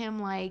seeing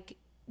him like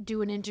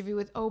do an interview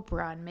with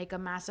Oprah and make a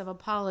massive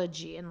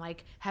apology and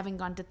like having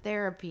gone to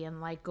therapy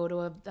and like go to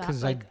a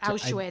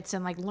Auschwitz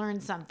and like learn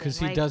something?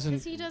 Because like, he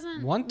doesn't he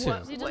doesn't want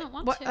to. He doesn't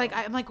want to. Like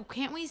I'm like,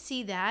 can't we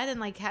see that and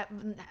like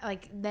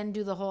then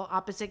do the whole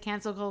opposite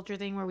cancel culture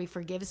thing where we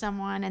forgive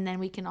someone and then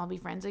we can all be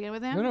friends again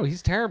with him? No,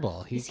 he's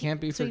terrible. He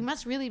can't be. So he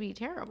must really be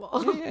terrible.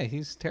 Yeah,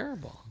 he's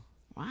terrible.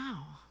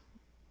 Wow.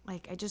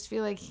 Like I just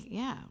feel like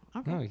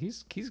okay. No,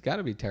 he's got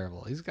to be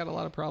terrible. He's got a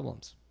lot of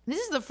problems. This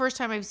is the first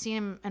time I've seen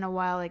him in a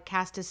while, like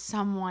cast as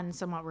someone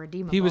somewhat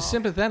redeemable. He was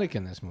sympathetic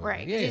in this movie.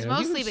 Right. Yeah, He's he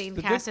mostly was being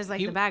the cast good- as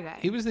like the bad guy.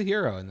 He was the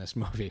hero in this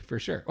movie for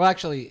sure. Well,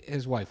 actually,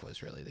 his wife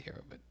was really the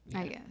hero, but yeah.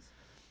 I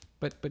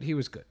guess. But he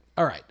was good.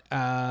 All right,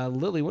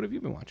 Lily, what have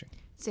you been watching?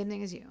 Same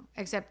thing as you,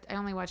 except I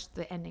only watched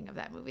the ending of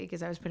that movie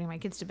because I was putting my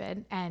kids to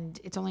bed, and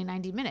it's only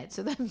 90 minutes,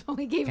 so that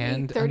only gave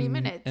me 30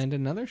 minutes. And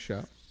another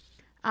show.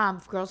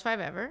 Girls Five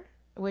Ever,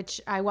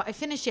 which I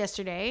finished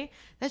yesterday.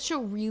 That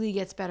show really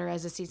gets better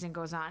as the season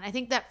goes on. I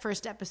think that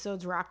first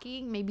episode's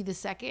rocky, maybe the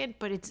second,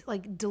 but it's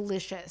like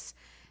delicious,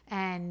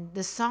 and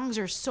the songs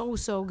are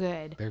so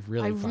good. They're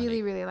really I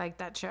funny. really like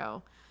that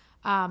show.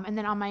 And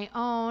then on my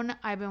own,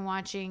 I've been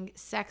watching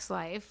Sex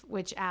Life,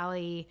 which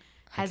Allie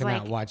has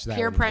cannot like watch that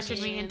peer one. pressured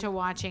me into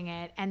watching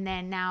it, and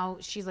then now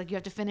she's like, "You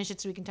have to finish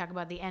it so we can talk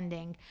about the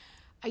ending."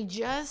 I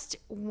just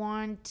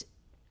want,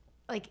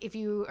 like, if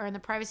you are in the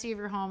privacy of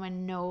your home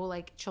and no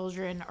like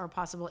children or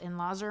possible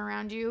in-laws are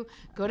around you,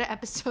 go to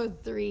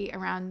episode 3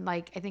 around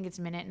like I think it's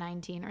minute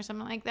 19 or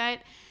something like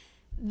that.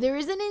 There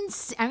is an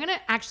I'm gonna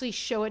actually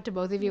show it to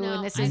both of you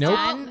when this is Nope.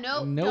 done.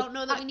 Nope. Nope. Don't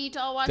know that we need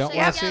to all watch Don't that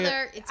wanna see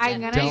together. it. It's I'm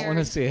getting gonna- Don't weird. want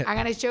to see it. I'm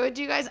gonna show it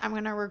to you guys. I'm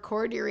gonna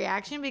record your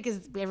reaction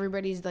because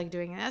everybody's like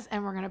doing this,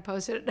 and we're gonna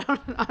post it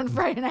on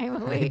Friday Night I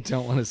Movie.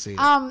 don't want to see it.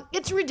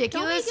 It's Don't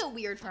ridiculous. make it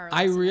weird for our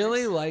I listeners.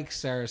 really like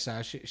Sarah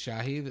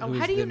Shahi, who how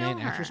is do you the main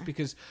know her? actress,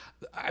 because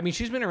I mean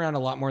she's been around a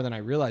lot more than I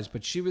realized.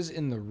 But she was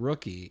in The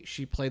Rookie.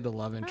 She played the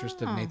love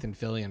interest of Nathan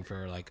Fillion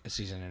for like a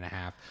season and a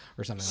half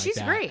or something She's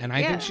like that. great, and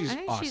I think she's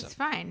awesome. She's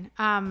fine.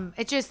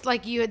 It's just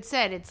like you had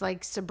said. It's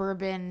like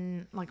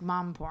suburban like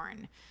mom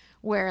porn,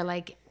 where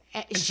like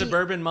And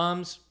suburban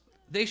moms,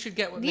 they should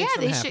get what Yeah, makes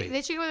them they happy. should.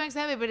 They should get what makes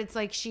them happy. But it's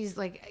like she's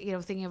like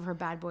thinking of her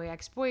bad boy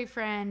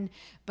ex-boyfriend,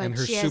 but and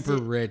her she has super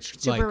a rich,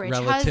 super like rich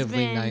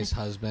relatively husband. nice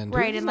husband.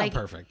 Right, He's and not like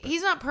perfect. But.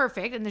 he's not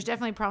perfect, and there's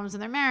definitely problems in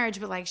their marriage.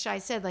 But like Shai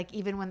said, like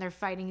even when they're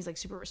fighting, he's like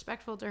super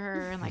respectful to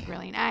her and like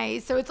really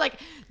nice. So it's like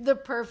the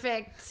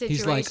perfect situation.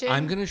 He's like,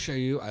 I'm going to show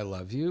you I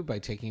love you by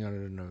taking you on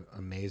an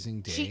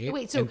amazing date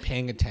and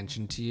paying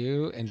attention to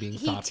you and being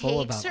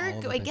thoughtful about all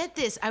of the I things. get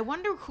this. I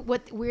wonder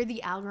where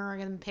the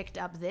algorithm picked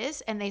up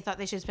this, and they thought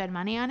they should spend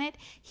money on it.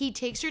 He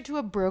takes her to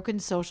a Broken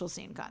Social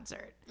Scene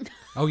concert.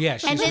 Oh yeah,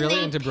 And she's then really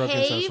they into Broken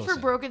pay Social for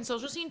Scene. Broken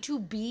Social Scene to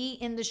be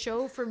in the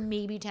show for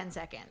maybe 10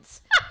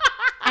 seconds.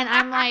 And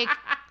I'm like,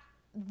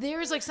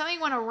 there's like something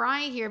went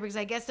awry here because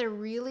I guess they're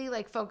really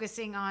like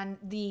focusing on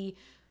the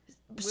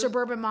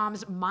suburban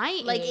moms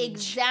my Like age.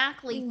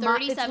 exactly It's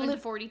 37 to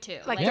lit- 42.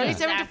 Like Yeah.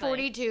 37 to exactly.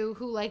 42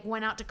 who like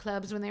went out to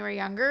clubs when they were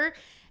younger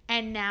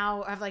and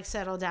now have like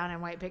settled down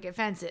in white picket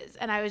fences.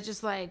 And I was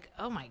just like,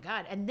 oh my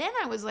God. And then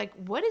I was like,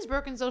 what is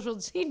Broken Social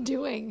Scene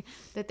doing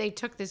that they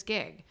took this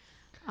gig?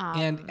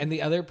 And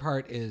the other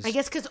part is I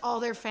guess because all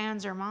their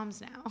fans are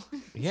moms now.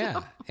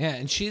 yeah,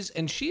 and she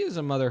is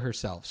a mother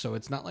herself, so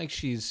it's not like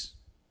she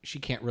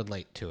can't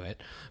relate to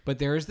it. But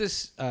there is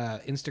this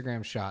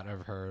Instagram shot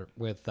of her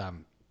with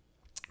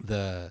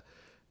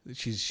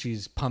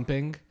she's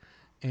pumping,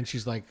 and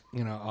she's like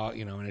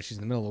and she's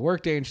in the middle of the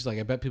workday, and she's like,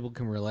 I bet people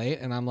can relate.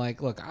 And I'm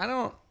like, look,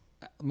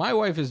 my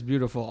wife is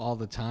beautiful all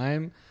the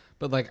time.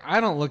 But like I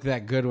don't look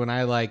that good when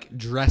I like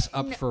dress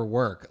up for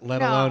work,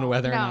 let alone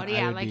whether or not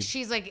I would like be.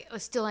 she's like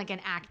still like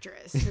an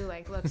actress who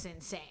like looks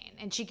insane,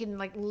 and she can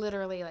like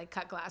literally like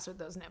cut glass with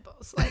those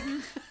nipples. Like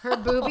her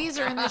boobies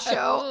are in the show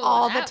Ooh,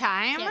 all the that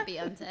time. Can't be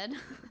unsaid.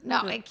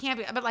 No, it can't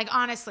be. But like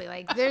honestly,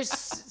 like there's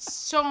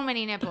so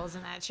many nipples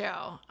in that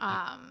show.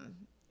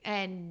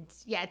 And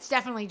yeah, it's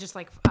definitely just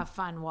like a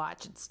fun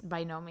watch. It's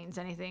by no means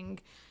anything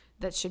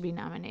that should be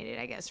nominated,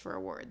 I guess, for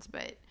awards,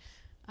 but.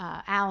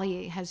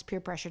 Allie has peer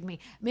pressured me.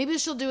 Maybe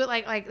she'll do it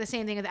like the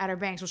same thing with Outer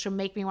Banks, where she'll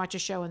make me watch a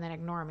show and then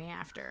ignore me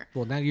after.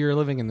 Well, now you're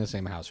living in the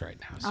same house right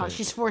now. So Oh,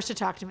 she's forced to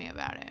talk to me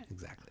about it.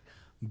 exactly.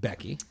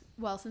 Becky.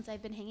 Well, since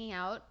I've been hanging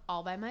out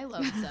all by my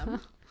lonesome,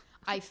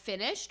 I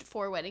finished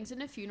 4 Weddings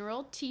and a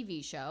Funeral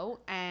TV show,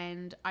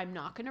 and I'm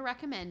not going to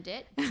recommend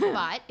it.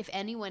 But if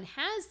anyone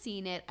has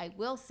seen it, I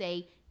will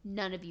say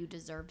none of you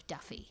deserve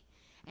Duffy.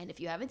 And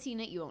if you haven't seen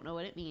it, you won't know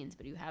what it means,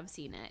 but you have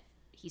seen it.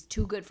 He's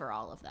too good for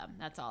all of them.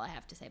 That's all I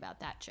have to say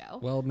about that show.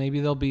 Well, maybe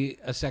there'll be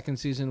a second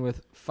season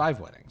with 5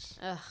 weddings.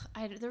 Ugh,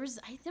 I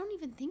don't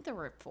even think there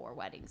were 4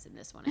 weddings in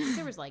this one. I think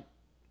there was like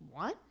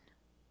 1,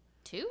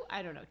 2.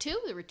 I don't know.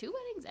 2. There were 2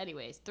 weddings.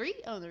 Anyways, 3.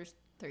 Oh, there's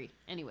 3.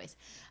 Anyways,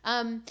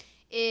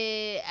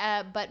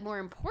 but more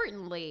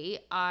importantly,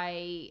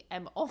 I'm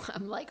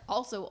like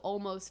also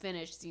almost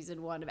finished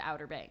season 1 of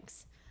Outer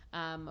Banks.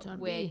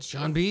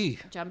 John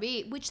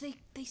B. Which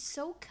they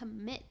so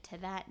commit to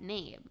that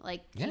name.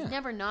 Like Yeah. he's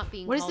never not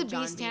being What does called the B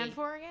John stand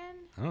for again?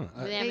 Oh,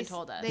 They haven't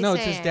told us. No,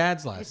 it's say his it.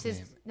 dad's last It's his-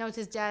 name. No, it's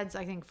his dad's,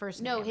 I think,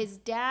 first name. No, his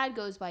dad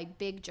goes by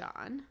Big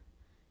John,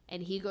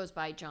 and he goes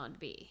by John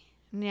B.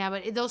 Yeah,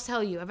 but they'll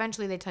tell you.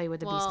 Eventually, they tell you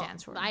what the B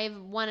stands for. I have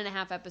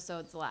 1.5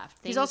 episodes left.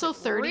 He's Things also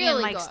 30 and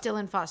really like go- still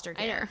in foster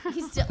I know. care.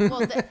 He's still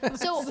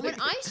so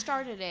when I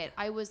started it,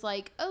 I was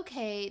like,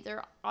 okay,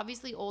 they're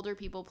obviously older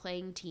people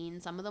playing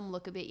teens. Some of them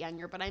look a bit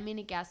younger, but I'm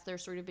gonna guess they're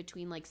sort of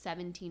between like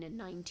 17 and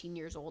 19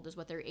 years old is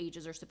what their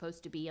ages are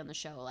supposed to be on the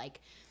show. Like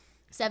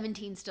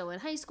 17 still in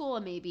high school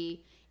and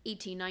maybe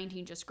 18,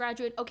 19 just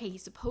graduate. Okay, he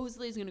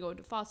supposedly is gonna go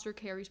into foster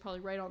care. He's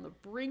probably right on the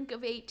brink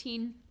of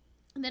 18.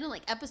 And then in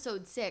like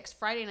episode 6,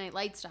 Friday Night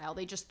Light style,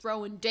 they just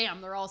throw in, damn,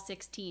 they're all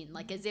 16.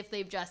 Like as if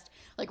they've just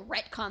like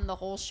retconned the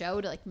whole show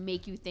to like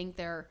make you think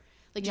they're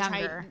like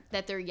Younger.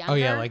 that they're younger. Oh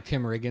yeah, like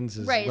Tim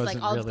Riggins right, it's wasn't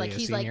like all really like a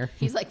he's senior. like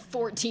he's like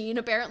 14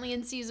 apparently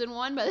in season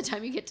 1. By the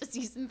time you get to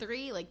season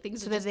 3, like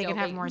things So are that just they can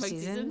have going more by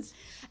seasons?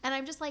 And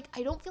I'm just like,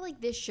 I don't feel like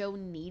this show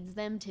needs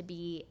them to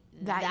be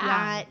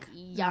That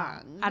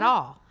young At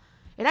all.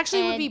 It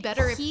actually would And be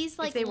better if, he's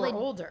like if they were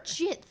older.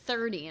 legit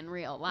 30 in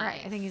real life.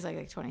 Right. I think he's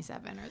like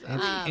 27 or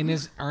something. and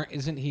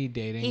isn't he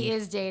dating? He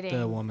is dating.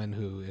 the woman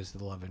who is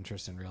the love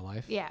interest in real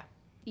life. Yeah.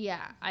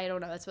 Yeah, I don't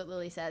know. That's what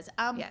Lily says.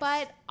 Yes.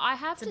 But I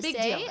have It's a to big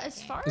say, deal, as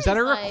Becky. far Is that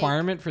as a like,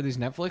 requirement for these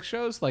Netflix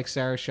shows? Like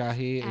Sarah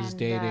Shahi is And,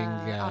 dating,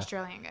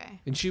 Australian guy.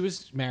 and she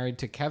was married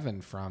to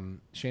Kevin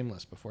from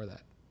Shameless before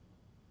that.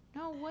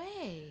 No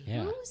way.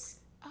 Yeah. Who's?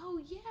 Oh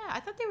yeah. I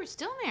thought they were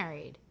still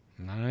married.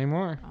 Not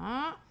anymore.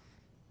 Oh,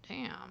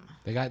 damn.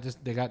 They got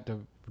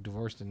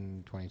divorced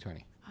in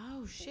 2020.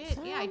 Oh shit.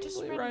 Yeah, I just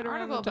Probably read right an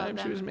around article the time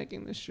about she was them.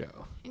 making this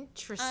show.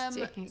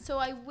 Interesting. So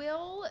I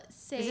will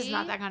say This is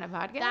not that kind of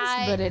podcast,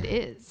 that- but it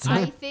is.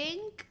 I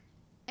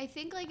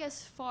think like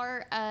as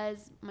far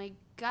as my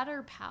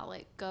gutter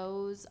palette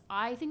goes,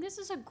 I think this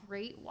is a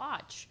great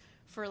watch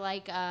for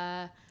like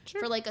a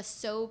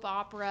soap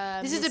opera.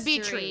 This is a beach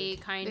mystery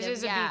read. kind This of.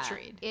 is a yeah. beach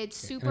read.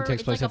 It's And super. it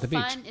takes it's place like at the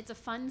beach. fun. It's a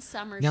fun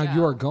summer Now show.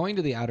 you are going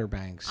to the Outer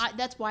Banks.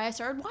 That's why I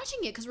started watching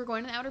it because we're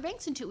going to the Outer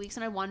Banks in 2 weeks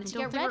and I wanted to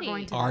don't get think we're ready.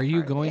 going to Are that you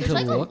part. going There's to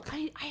like look? I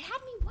had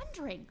me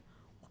wondering,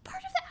 what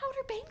part of the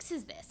Outer Banks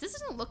is this? This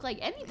doesn't look like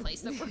any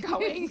place that we're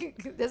going.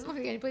 It doesn't look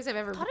like any place I've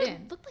ever I thought been.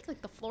 it looked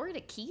like the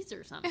Florida Keys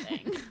or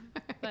something.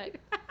 But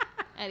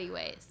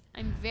anyways,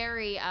 I'm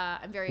very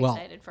Well,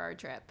 excited for our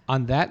trip.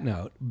 On that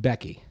note,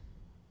 Becky,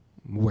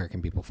 where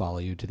can people follow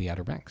you to the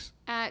Outer Banks?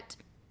 At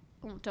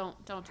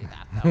don't do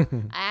that though.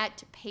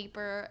 At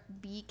Paper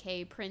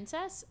BK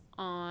Princess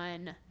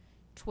on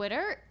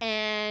Twitter.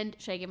 And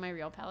should I give my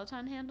real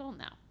Peloton handle?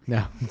 No.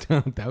 No,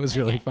 don't. That was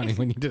really Okay. funny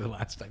when you did it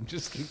last time.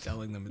 Just keep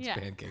telling them it's Yeah.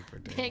 Pancake for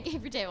Table.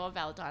 Pancake for Table on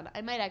Peloton. I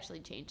might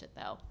actually change it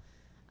though.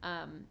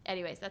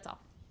 Anyways, that's all.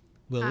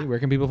 Lily, where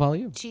can people follow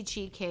you? Chi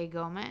K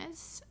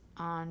Gomez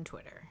on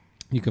Twitter.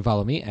 You can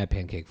follow me at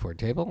Pancake for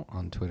Table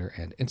on Twitter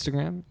and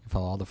Instagram. You can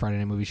follow all the Friday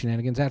Night Movie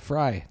shenanigans at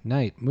Fry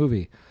Night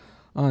Movie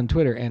on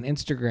Twitter and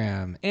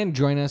Instagram. And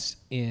join us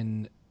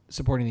in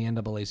supporting the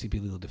NAACP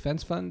Legal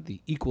Defense Fund,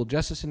 the Equal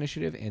Justice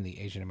Initiative, and the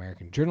Asian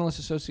American Journalists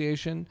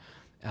Association.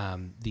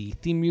 The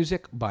theme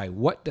music by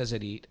What Does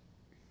It Eat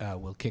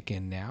will kick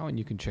in now, and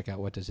you can check out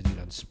What Does It Eat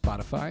on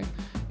Spotify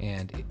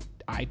and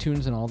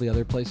iTunes and all the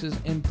other places.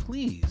 And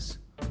please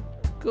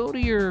go to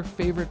your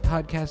favorite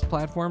podcast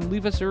platform,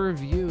 leave us a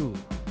review,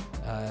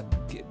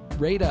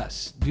 rate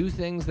us, do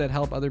things that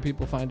help other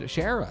people find it,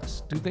 share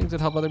us, do things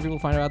that help other people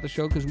find out about the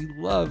show, because we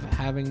love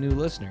having new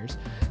listeners,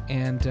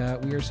 and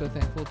we are so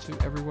thankful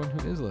to everyone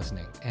who is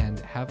listening. And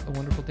have a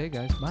wonderful day,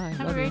 guys. Bye.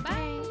 Have Love a you. great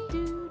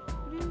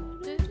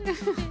day.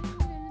 Bye.